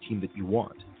give you the team that you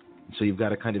want. And so you've got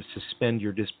to kind of suspend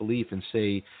your disbelief and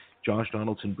say, Josh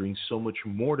Donaldson brings so much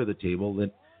more to the table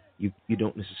that you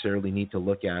don't necessarily need to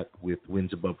look at with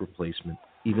wins above replacement,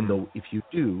 even though if you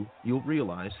do, you'll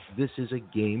realize this is a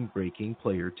game-breaking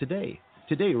player today.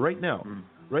 Today, right now.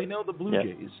 Right now, the Blue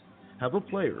Jays have a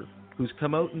player who's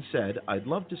come out and said, I'd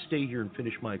love to stay here and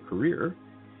finish my career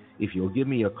if you'll give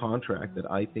me a contract that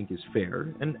I think is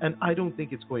fair. And I don't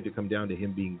think it's going to come down to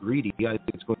him being greedy. I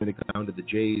think it's going to come down to the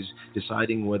Jays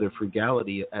deciding whether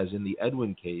frugality, as in the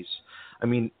Edwin case. I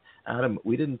mean, Adam,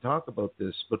 we didn't talk about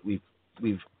this, but we've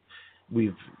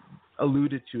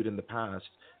alluded to it in the past.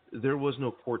 There was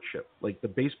no courtship. Like, the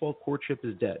baseball courtship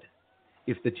is dead.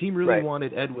 If the team really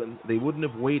wanted Edwin, they wouldn't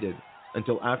have waited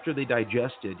until after they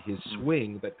digested his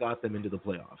swing that got them into the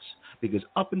playoffs. Because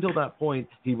up until that point,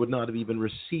 he would not have even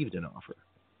received an offer.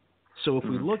 So if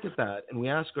we look at that and we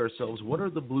ask ourselves, what are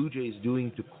the Blue Jays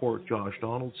doing to court Josh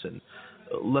Donaldson?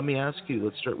 Let me ask you,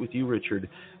 let's start with you, Richard.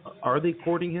 Are they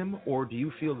courting him, or do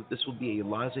you feel that this will be a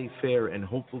laissez-faire and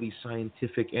hopefully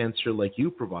scientific answer like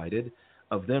you provided,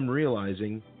 of them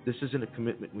realizing this isn't a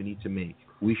commitment we need to make?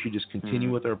 We should just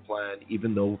continue with our plan,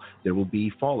 even though there will be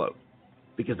fallout.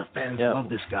 Because the fans love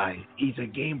this guy. He's a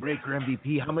game-breaker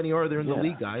MVP. How many are there in the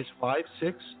league, guys? 5,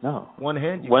 6? No. One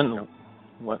hand?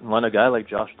 When a guy like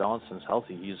Josh Donaldson's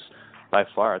healthy, he's by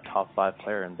far a top 5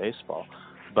 player in baseball.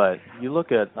 But you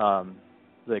look at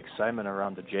the excitement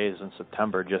around the Jays in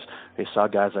September. Just they saw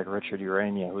guys like Richard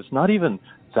Urania, who's not even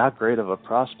that great of a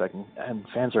prospect, and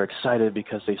fans are excited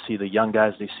because they see the young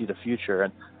guys, they see the future.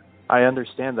 And I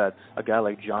understand that a guy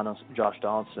like Josh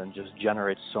Donaldson just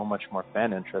generates so much more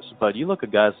fan interest. But you look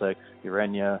at guys like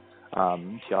Urania,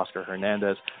 Teoscar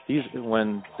Hernandez.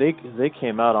 When they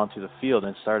came out onto the field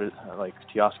and started, like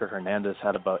Teoscar Hernandez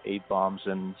had about 8 bombs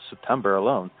in September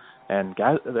alone, and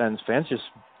fans just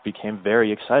became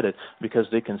very excited because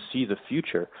they can see the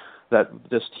future that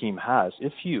this team has.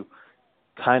 If you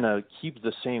kind of keep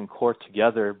the same core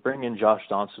together, bring in Josh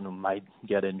Donaldson, who might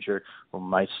get injured, who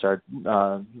might start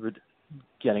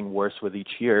getting worse with each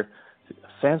year,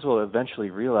 fans will eventually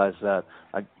realize that,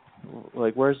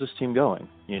 where's this team going,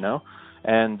 you know?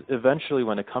 And eventually,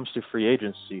 when it comes to free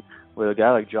agency, with a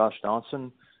guy like Josh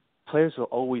Donaldson, players will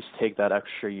always take that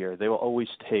extra year. They will always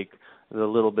take the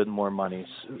little bit more money.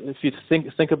 If you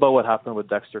think about what happened with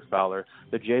Dexter Fowler,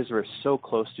 the Jays were so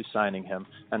close to signing him,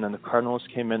 and then the Cardinals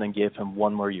came in and gave him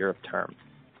 1 more year of term.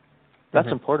 That's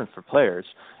important for players,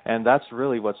 and that's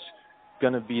really what's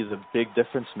going to be the big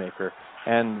difference maker.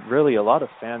 And really, a lot of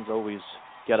fans always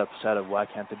get upset of why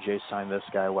can't the Jays sign this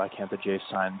guy, why can't the Jays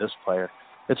sign this player.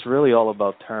 It's really all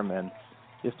about term, and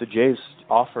if the Jays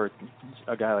offer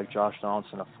a guy like Josh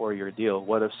Donaldson a 4-year deal,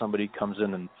 what if somebody comes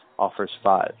in and offers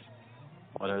 5?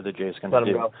 What are the Jays going to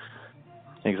do? Go.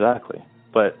 Exactly.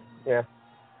 But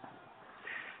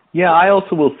yeah, I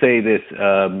also will say this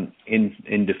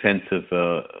in defense of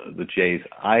the Jays.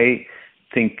 I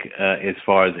think as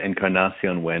far as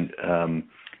Encarnacion went,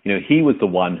 he was the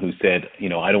one who said,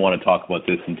 I don't want to talk about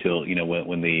this until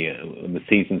when the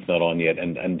season's not on yet,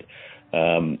 and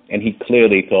he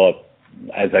clearly thought,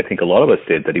 as I think a lot of us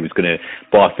did, that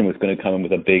Boston was going to come in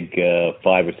with a big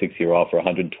 5 or 6 year offer,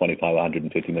 125,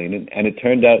 150 million, and it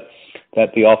turned out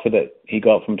that the offer that he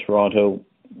got from Toronto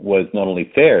was not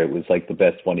only fair, it was like the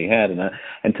best one he had,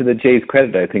 and to the Jays'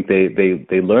 credit, I think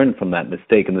they learned from that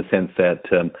mistake in the sense that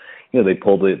they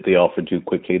pulled the offer too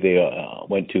quickly, they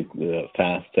went too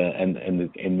fast, and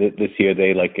this year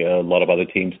they, like a lot of other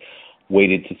teams,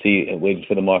 waited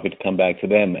for the market to come back to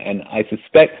them, and I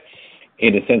suspect,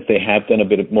 in a sense, they have done a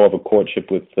bit more of a courtship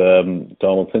with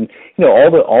Donaldson. All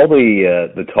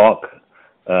the talk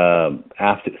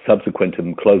subsequent to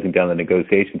them closing down the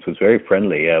negotiations was very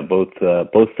friendly.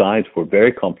 Both sides were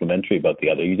very complimentary about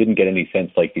the other. You didn't get any sense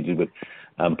like you did with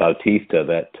Bautista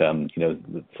that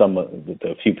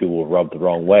a few people were rubbed the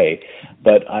wrong way.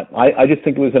 But I just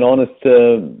think it was an honest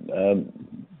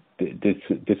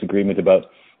disagreement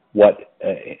about what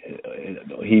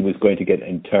he was going to get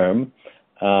in term.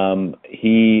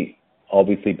 He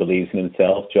obviously believes in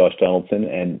himself, Josh Donaldson,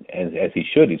 and as he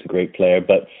should. He's a great player.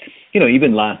 But,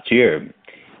 even last year,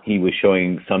 he was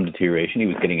showing some deterioration. He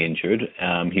was getting injured.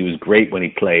 He was great when he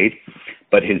played,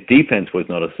 but his defense was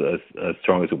not as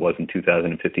strong as it was in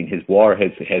 2015. His WAR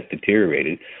has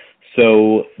deteriorated.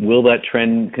 So will that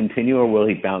trend continue, or will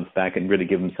he bounce back and really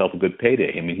give himself a good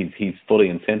payday? I mean, he's fully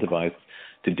incentivized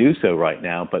to do so right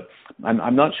now, but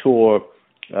I'm not sure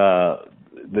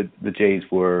the Jays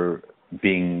were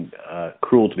being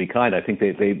cruel to be kind. I think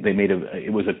they made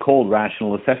it was a cold,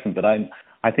 rational assessment, but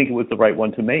I think it was the right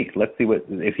one to make. Let's see what,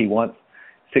 if he wants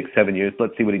 6-7 years,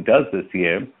 let's see what he does this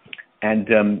year. And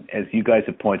as you guys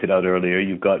have pointed out earlier,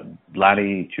 you've got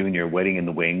Vladdy Jr. waiting in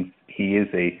the wings. He is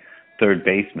a third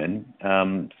baseman.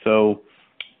 I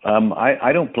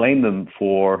don't blame them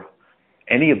for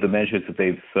any of the measures that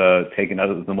they've taken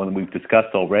other than the one we've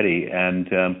discussed already. And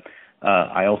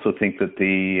I also think that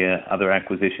the other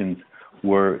acquisitions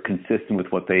were consistent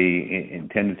with what they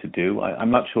intended to do.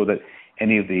 I'm not sure that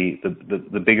any of the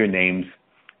bigger names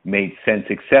made sense,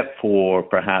 except for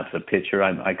perhaps a pitcher.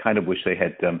 I kind of wish they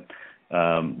had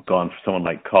gone for someone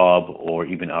like Cobb or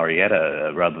even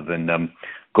Arrieta rather than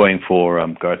going for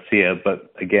Garcia.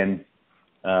 But again,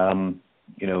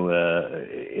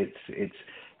 it's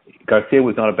Garcia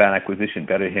was not a bad acquisition.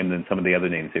 Better him than some of the other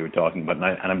names they were talking about,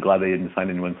 and I'm glad they didn't sign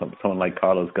anyone, someone like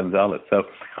Carlos Gonzalez. So,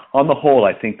 on the whole,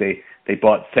 I think they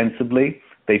bought sensibly.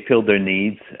 They filled their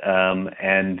needs,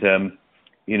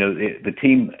 the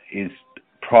team is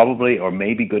probably or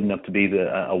maybe good enough to be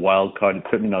a wild card. It's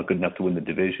certainly not good enough to win the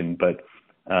division, but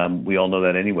we all know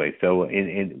that anyway. So,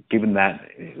 given that,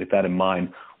 with that in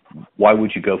mind, why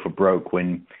would you go for broke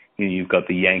when you've got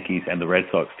the Yankees and the Red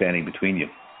Sox standing between you?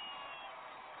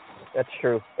 That's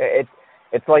true.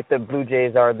 It's like the Blue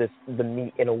Jays are the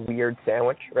meat in a weird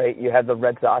sandwich, right? You have the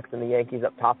Red Sox and the Yankees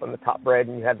up top on the top bread,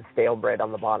 and you have the stale bread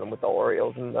on the bottom with the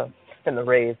Orioles and the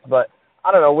Rays. But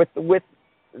I don't know, with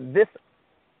this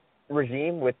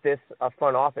regime, with this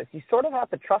front office, you sort of have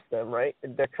to trust them, right?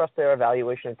 Trust their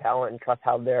evaluation of talent and trust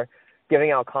how they're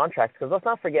giving out contracts. Because let's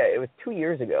not forget, it was 2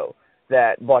 years ago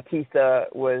that Bautista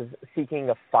was seeking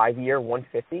a 5-year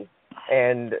 $150,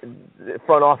 and the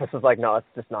front office was like, no, it's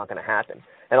just not going to happen.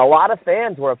 And a lot of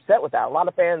fans were upset with that. A lot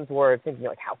of fans were thinking,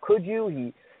 like, how could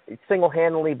you? He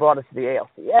single-handedly brought us to the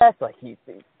ALCS. Like, he's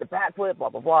the bat flip, blah,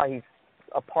 blah, blah. He's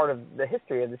a part of the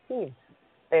history of this team.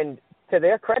 And to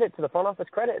their credit, to the front office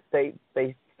credit, they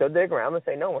stood their ground and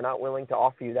say, no, we're not willing to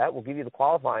offer you that. We'll give you the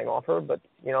qualifying offer, but,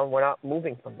 we're not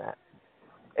moving from that.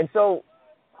 And so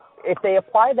if they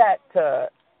apply that to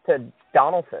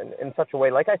Donaldson in such a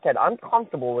way, like I said, I'm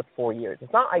comfortable with 4 years.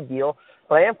 It's not ideal,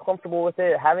 but I am comfortable with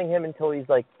it. Having him until he's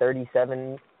like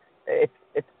 37, it's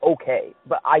okay.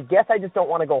 But I guess I just don't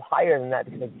want to go higher than that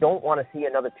because I don't want to see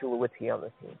another Tulowitzki on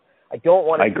this team. I don't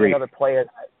want to see another player,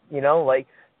 like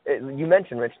you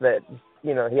mentioned, Rich, that,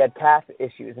 he had calf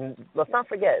issues. And let's not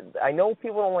forget, I know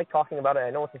people don't like talking about it.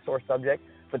 I know it's a sore subject,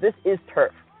 but this is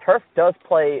turf. Turf does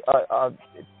play it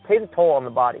pays a toll on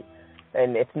the body.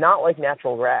 And it's not like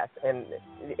natural grass, and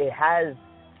it has,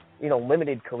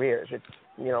 limited careers. It's,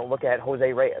 look at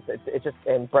Jose Reyes. It's just,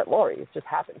 and Brett Laurie. It just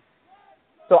happens.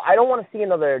 So I don't want to see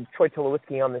another Troy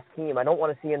Tulowitzki on this team. I don't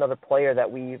want to see another player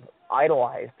that we've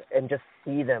idolized and just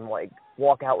see them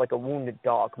walk out like a wounded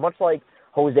dog, much like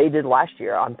Jose did last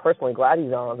year. I'm personally glad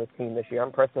he's not on this team this year.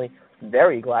 I'm personally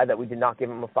very glad that we did not give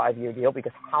him a 5-year deal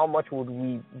because how much would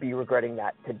we be regretting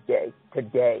that today?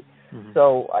 Mm-hmm.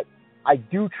 So I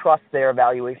do trust their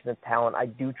evaluation of talent. I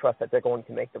do trust that they're going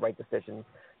to make the right decisions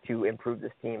to improve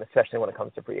this team, especially when it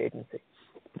comes to free agency.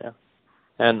 Yeah.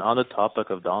 And on the topic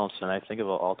of Donaldson, I think it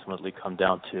will ultimately come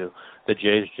down to the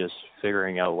Jays just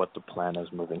figuring out what the plan is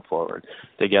moving forward.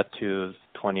 They get to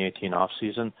 2018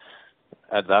 offseason.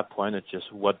 At that point, it's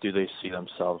just what do they see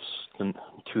themselves in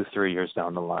 2-3 years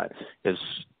down the line? Does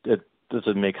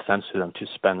it make sense to them to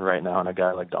spend right now on a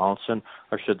guy like Donaldson,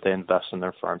 or should they invest in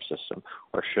their farm system,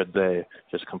 or should they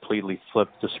just completely flip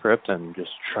the script and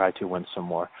just try to win some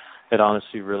more? It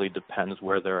honestly really depends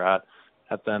where they're at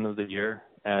the end of the year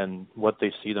and what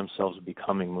they see themselves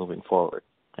becoming moving forward.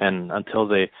 And until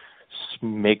they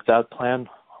make that plan,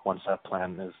 once that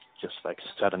plan is just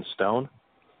set in stone,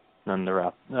 then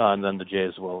then the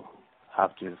Jays will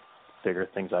have to figure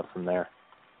things out from there.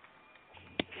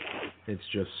 It's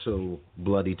just so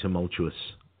bloody tumultuous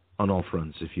on all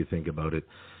fronts, if you think about it.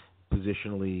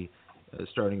 Positionally,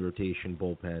 starting rotation,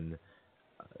 bullpen.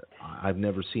 I've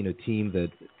never seen a team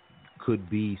that could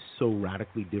be so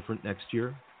radically different next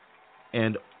year.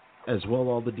 And as well,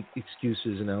 all the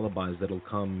excuses and alibis that'll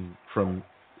come from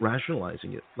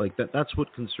rationalizing it. That's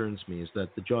what concerns me, is that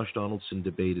the Josh Donaldson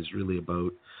debate is really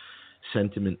about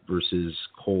sentiment versus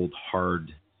cold,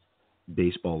 hard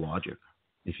baseball logic,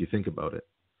 if you think about it.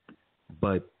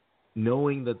 But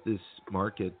knowing that this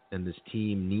market and this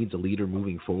team needs a leader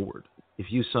moving forward, if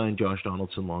you sign Josh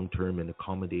Donaldson long-term and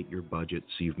accommodate your budget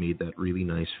so you've made that really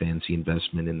nice fancy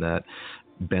investment in that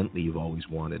Bentley you've always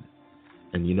wanted,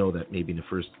 and you know that maybe in the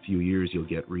first few years you'll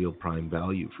get real prime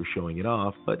value for showing it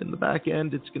off, but in the back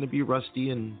end it's going to be rusty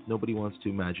and nobody wants to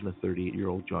imagine a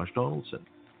 38-year-old Josh Donaldson.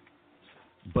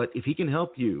 But if he can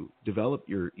help you develop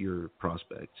your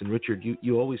prospects, and Richard,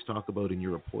 you always talk about in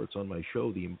your reports on my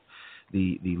show the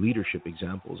leadership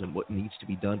examples and what needs to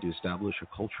be done to establish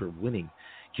a culture of winning.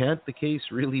 Can't the case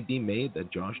really be made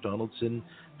that Josh Donaldson,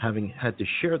 having had to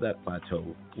share that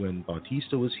plateau when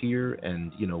Bautista was here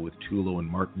and, with Tulo and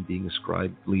Martin being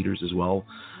ascribed leaders as well,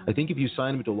 I think if you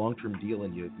sign him to a long-term deal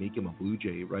and you make him a Blue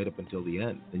Jay right up until the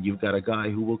end, then you've got a guy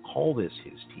who will call this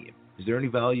his team. Is there any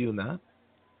value in that?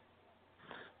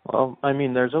 Well, I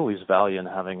mean, there's always value in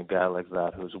having a guy like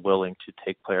that who's willing to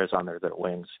take players under their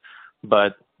wings.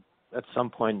 But at some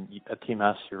point, a team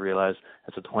has to realize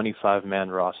it's a 25-man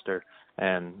roster,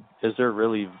 and is there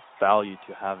really value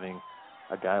to having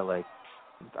a guy like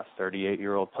a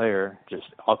 38-year-old player just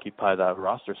occupy that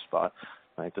roster spot?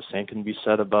 Like, the same can be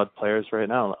said about players right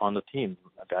now on the team.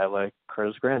 A guy like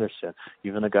Curtis Granderson,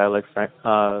 even a guy like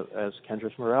as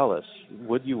Kendrys Morales.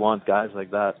 Would you want guys like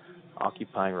that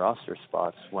occupying roster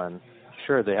spots when,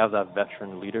 sure, they have that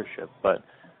veteran leadership, but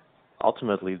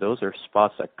ultimately those are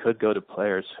spots that could go to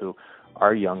players who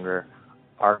are younger,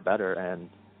 are better, and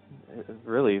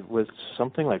really with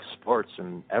something like sports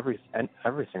and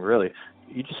everything really,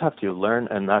 you just have to learn,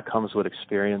 and that comes with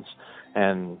experience.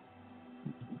 And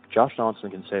Josh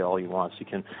Donaldson can say all he wants. He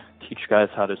can teach guys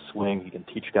how to swing. He can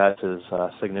teach guys his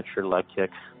signature leg kick.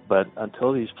 But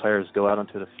until these players go out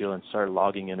onto the field and start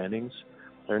logging in innings,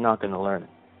 they're not going to learn.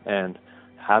 And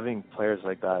having players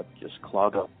like that just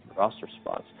clog up roster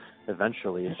spots,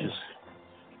 eventually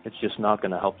it's just not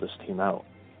going to help this team out.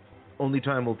 Only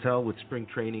time will tell with spring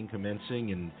training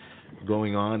commencing and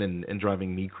going on and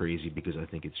driving me crazy because I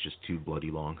think it's just too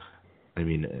bloody long. I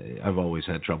mean, I've always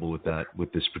had trouble with that,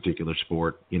 with this particular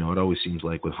sport. It always seems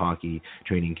like with hockey,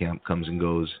 training camp comes and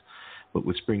goes. But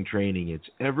with spring training, it's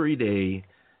every day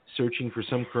searching for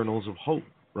some kernels of hope,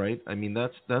 right? I mean,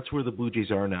 that's where the Blue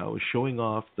Jays are now, is showing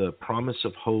off the promise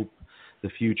of hope, the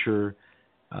future.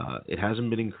 It hasn't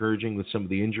been encouraging with some of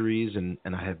the injuries, and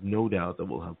I have no doubt that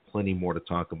we'll have plenty more to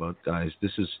talk about, guys.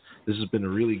 This has been a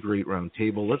really great round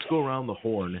table. Let's go around the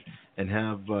horn and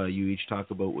have you each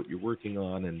talk about what you're working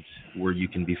on and where you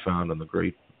can be found on the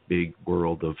great big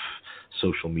world of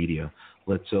social media.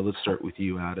 Let's start with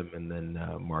you, Adam, and then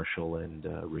Marshall and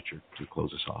Richard to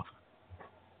close us off.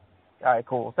 All right,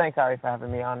 cool. Thanks, Ari, for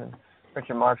having me on. And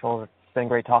Richard, Marshall, it's been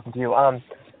great talking to you.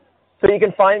 So you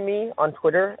can find me on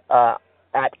Twitter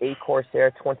at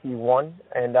acorsair21,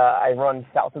 and I run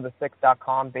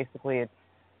southofthesix.com. Basically,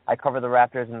 I cover the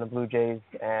Raptors and the Blue Jays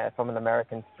from an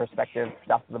American perspective,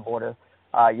 south of the border.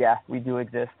 Yeah, we do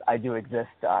exist. I do exist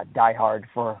diehard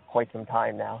for quite some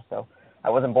time now. So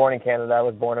I wasn't born in Canada. I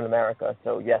was born in America.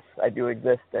 So, yes, I do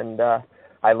exist, and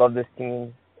I love this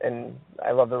team, and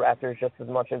I love the Raptors just as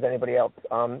much as anybody else.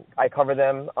 I cover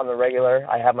them on the regular.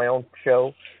 I have my own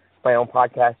show, my own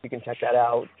podcast. You can check that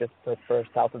out. Just search for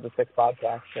South of the Six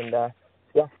podcast. And,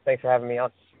 yeah, thanks for having me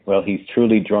on. Well, he's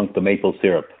truly drunk the maple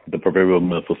syrup, the proverbial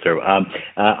maple syrup.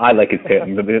 I like his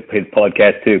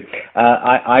podcast too.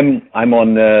 I'm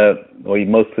on,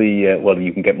 mostly,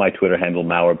 you can get my Twitter handle,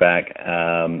 Mauerback,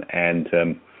 and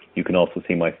you can also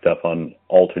see my stuff on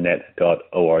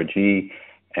alternate.org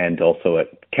and also at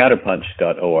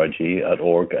counterpunch.org.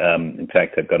 In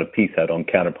fact, I've got a piece out on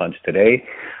Counterpunch today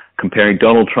comparing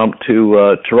Donald Trump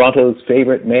to Toronto's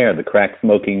favorite mayor, the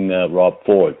crack-smoking Rob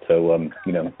Ford. So,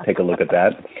 take a look at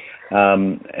that.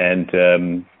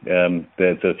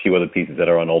 There's a few other pieces that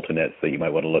are on alternates that you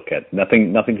might want to look at.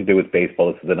 Nothing to do with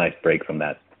baseball. This is a nice break from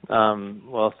that.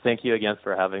 Well, thank you again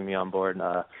for having me on board.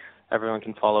 Everyone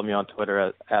can follow me on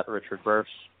Twitter at Richard Burfs.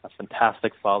 A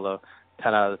fantastic follow.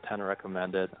 10 out of 10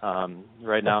 recommended.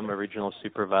 Right now I'm a regional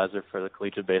supervisor for the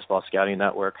Collegiate Baseball Scouting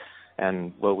Network,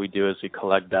 and what we do is we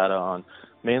collect data on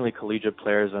mainly collegiate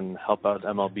players and help out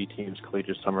MLB teams,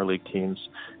 collegiate summer league teams,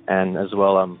 and as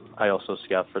well I also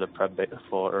scout for the Prep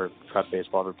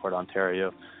Baseball Report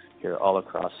Ontario here all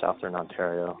across Southern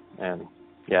Ontario. And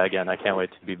yeah, again, I can't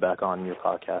wait to be back on your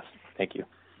podcast. Thank you.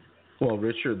 Well,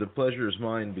 Richard, the pleasure is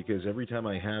mine because every time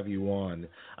I have you on,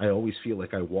 I always feel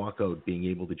like I walk out being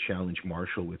able to challenge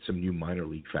Marshall with some new minor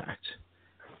league facts.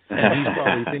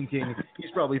 And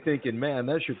he's probably thinking, man,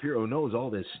 that Shapiro knows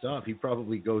all this stuff. He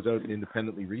probably goes out and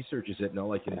independently researches it, and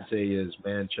all I can say is,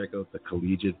 man, check out the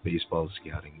Collegiate Baseball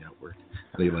Scouting Network.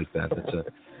 They like that. That's a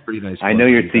pretty nice. I know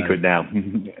your secret now.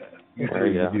 There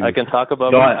you go. I can talk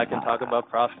about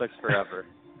prospects forever.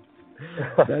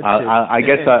 I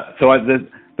guess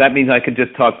that means I can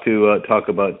just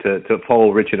to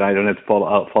follow Richard. I don't have to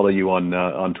follow you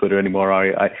on Twitter anymore.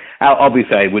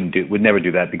 Obviously I would never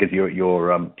do that because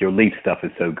your Leaf stuff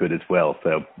is so good as well.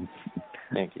 So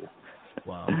thank you.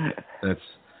 Wow,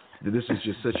 This is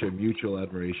just such a mutual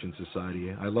admiration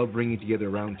society. I love bringing together a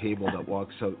round table that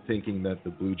walks out thinking that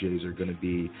the Blue Jays are going to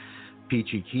be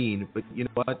peachy keen. But you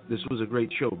know what? This was a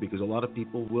great show because a lot of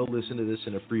people will listen to this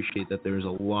and appreciate that there's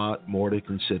a lot more to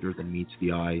consider than meets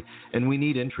the eye. And we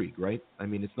need intrigue, right? I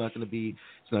mean, it's not going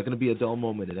to be a dull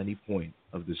moment at any point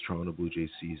of this Toronto Blue Jays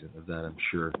season. Of that, I'm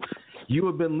sure. You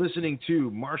have been listening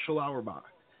to Marshall Auerbach,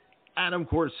 Adam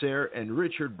Corsair, and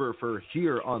Richard Burfer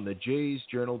here on the Jays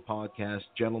Journal podcast.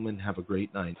 Gentlemen, have a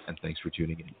great night, and thanks for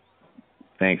tuning in.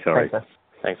 Thanks, Ari.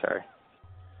 Thanks, Ari.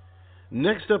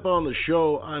 Next up on the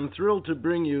show, I'm thrilled to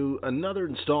bring you another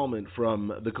installment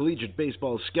from the Collegiate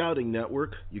Baseball Scouting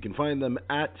Network. You can find them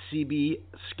at CB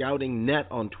Scouting Net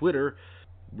on Twitter.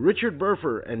 Richard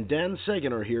Burfer and Dan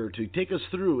Sagan are here to take us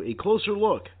through a closer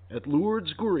look at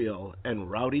Lourdes Gurriel and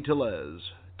Rowdy Tellez.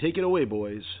 Take it away,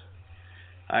 boys.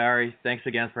 Hi, Ari. Thanks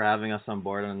again for having us on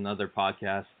board on another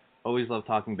podcast. Always love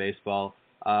talking baseball.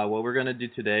 What we're going to do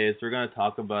today is we're going to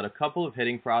talk about a couple of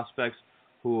hitting prospects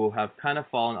who have kind of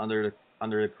fallen under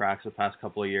the cracks the past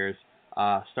couple of years,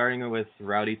 starting with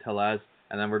Rowdy Tellez,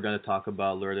 and then we're going to talk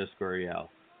about Lourdes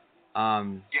Gurriel.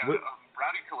 Rowdy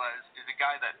Tellez is a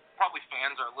guy that probably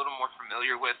fans are a little more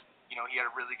familiar with. You know, he had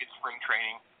a really good spring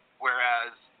training,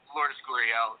 whereas Lourdes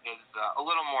Gurriel is a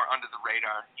little more under the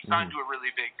radar. He signed to a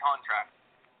really big contract,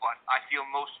 but I feel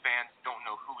most fans don't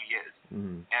know who he is.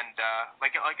 And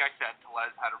like I said,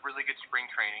 Tellez had a really good spring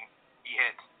training. He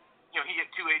hit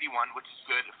 281, which is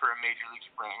good for a major league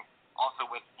spring. Also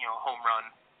with a home run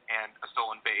and a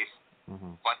stolen base.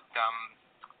 But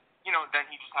then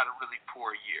he just had a really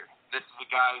poor year. This is a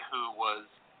guy who was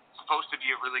supposed to be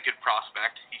a really good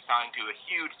prospect. He signed to a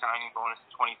huge signing bonus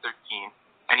in 2013,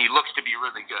 and he looks to be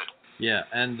really good. Yeah,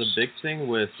 and the big thing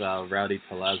with Rowdy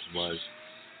Tellez was,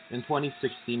 in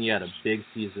 2016, he had a big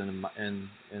season in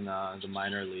the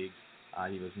minor leagues.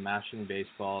 He was mashing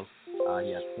baseballs.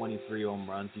 He had 23 home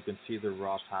runs. You can see the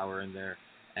raw power in there.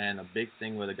 And a big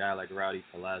thing with a guy like Rowdy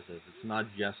Tellez is he's not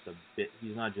just a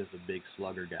big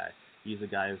slugger guy. He's a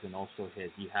guy who can also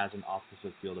hit. He has an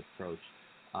opposite field approach.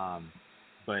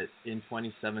 But in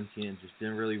 2017, it just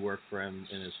didn't really work for him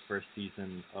in his first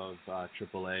season of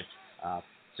AAA.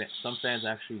 Some fans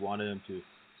actually wanted him to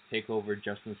take over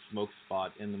Justin Smoak's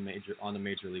spot on the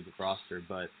major league roster,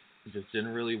 but it just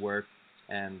didn't really work.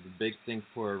 And the big thing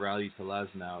for Rowdy Tellez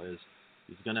now is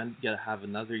he's gonna have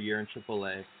another year in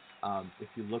AAA. If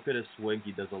you look at his swing,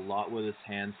 he does a lot with his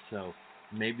hands, so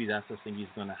maybe that's the thing he's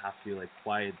gonna have to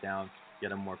quiet down,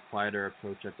 get a more quieter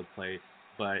approach at the plate.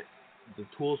 But the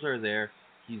tools are there.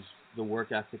 The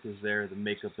work ethic is there. The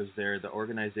makeup is there. The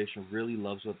organization really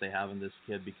loves what they have in this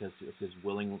kid because of his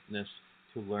willingness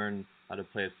to learn how to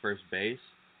play at first base.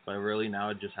 But really now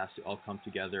it just has to all come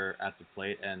together at the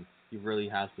plate, and he really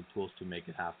has the tools to make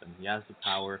it happen. He has the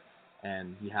power,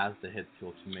 and he has the hit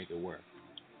tools to make it work.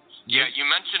 Yeah, you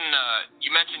mentioned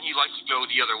he likes to go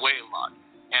the other way a lot,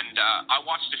 and I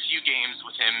watched a few games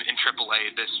with him in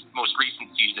AAA this most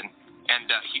recent season, and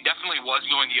he definitely was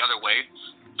going the other way,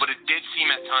 but it did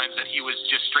seem at times that he was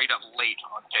just straight up late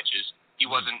on pitches. He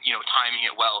wasn't, timing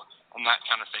it well and that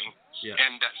kind of thing. Yeah.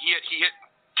 And he hit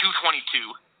 222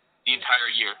 the entire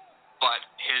year, but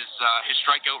his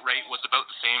strikeout rate was about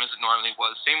the same as it normally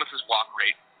was. Same with his walk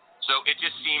rate. So it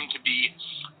just seemed to be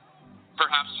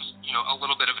perhaps just, a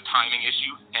little bit of a timing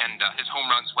issue, and his home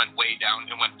runs went way down.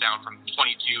 It went down from 22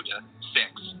 to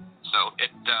 6. So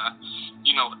it,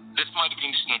 this might have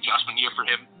been just an adjustment year for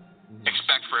him.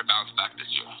 Expect for a bounce back this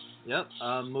year.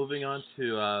 Yep. Moving on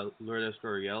to Lourdes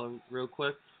Gurriel real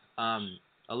quick.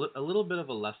 A little bit of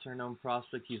a lesser-known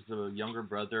prospect. He's the younger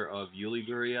brother of Yuli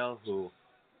Gurriel, who,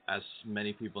 as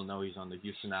many people know, he's on the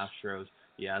Houston Astros.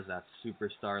 He has that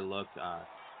superstar look.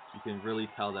 You can really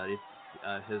tell that if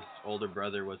his older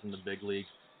brother was in the big leagues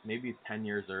maybe 10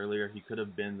 years earlier, he could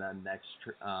have been that next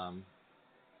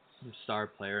star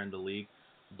player in the league.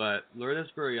 But Lourdes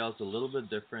Gurriel is a little bit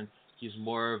different. He's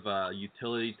more of a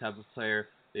utility type of player.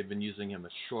 They've been using him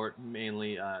as short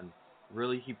mainly, and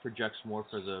really he projects more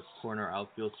for the corner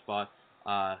outfield spot.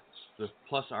 The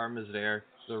plus arm is there.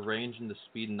 The range and the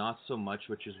speed not so much,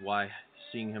 which is why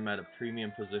seeing him at a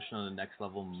premium position on the next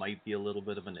level might be a little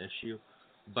bit of an issue.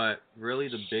 But really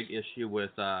the big issue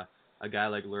with a guy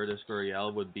like Lourdes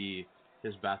Gurriel would be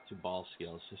his bat-to-ball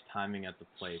skills, his timing at the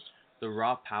plate. The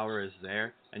raw power is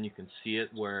there, and you can see it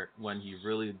when he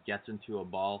really gets into a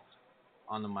ball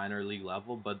on the minor league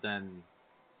level, but then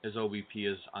his OBP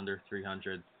is under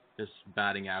 300. His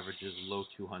batting average is low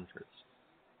 200s.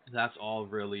 That's all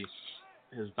really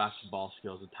his bat-to-ball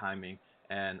skills, the timing,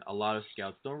 and a lot of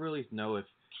scouts don't really know if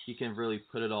he can really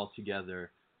put it all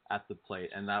together at the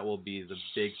plate, and that will be the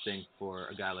big thing for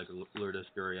a guy like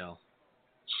Lourdes Gurriel.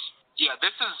 Yeah,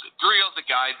 Gurriel's a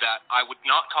guy that I would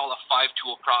not call a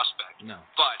five-tool prospect. No.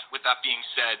 But with that being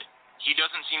said, he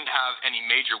doesn't seem to have any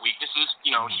major weaknesses.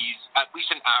 He's at least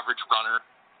an average runner,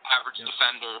 average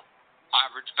defender,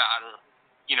 average batter,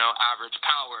 average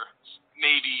power,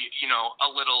 maybe, a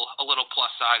little plus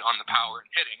side on the power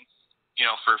and hitting,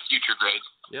 for future grades.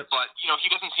 Yep. But, he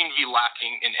doesn't seem to be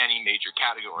lacking in any major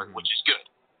category, which is good.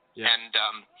 Yep. And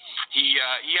he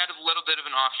had a little bit of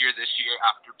an off year this year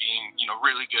after being,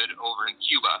 really good over in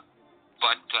Cuba.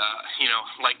 But,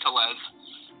 like Tellez,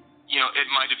 it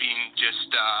might have been just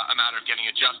a matter of getting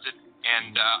adjusted.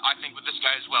 And I think with this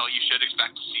guy as well, you should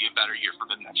expect to see a better year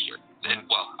from him next year.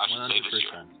 I should say this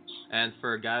year. And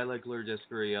for a guy like Lourdes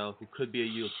Gurriel, who could be a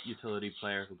utility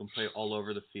player, who can play all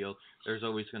over the field, there's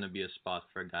always going to be a spot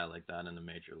for a guy like that in the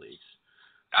major leagues.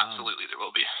 Absolutely, there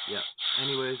will be. Yeah.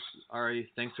 Anyways, Ari,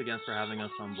 thanks again for having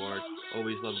us on board.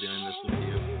 Always love doing this with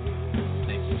you.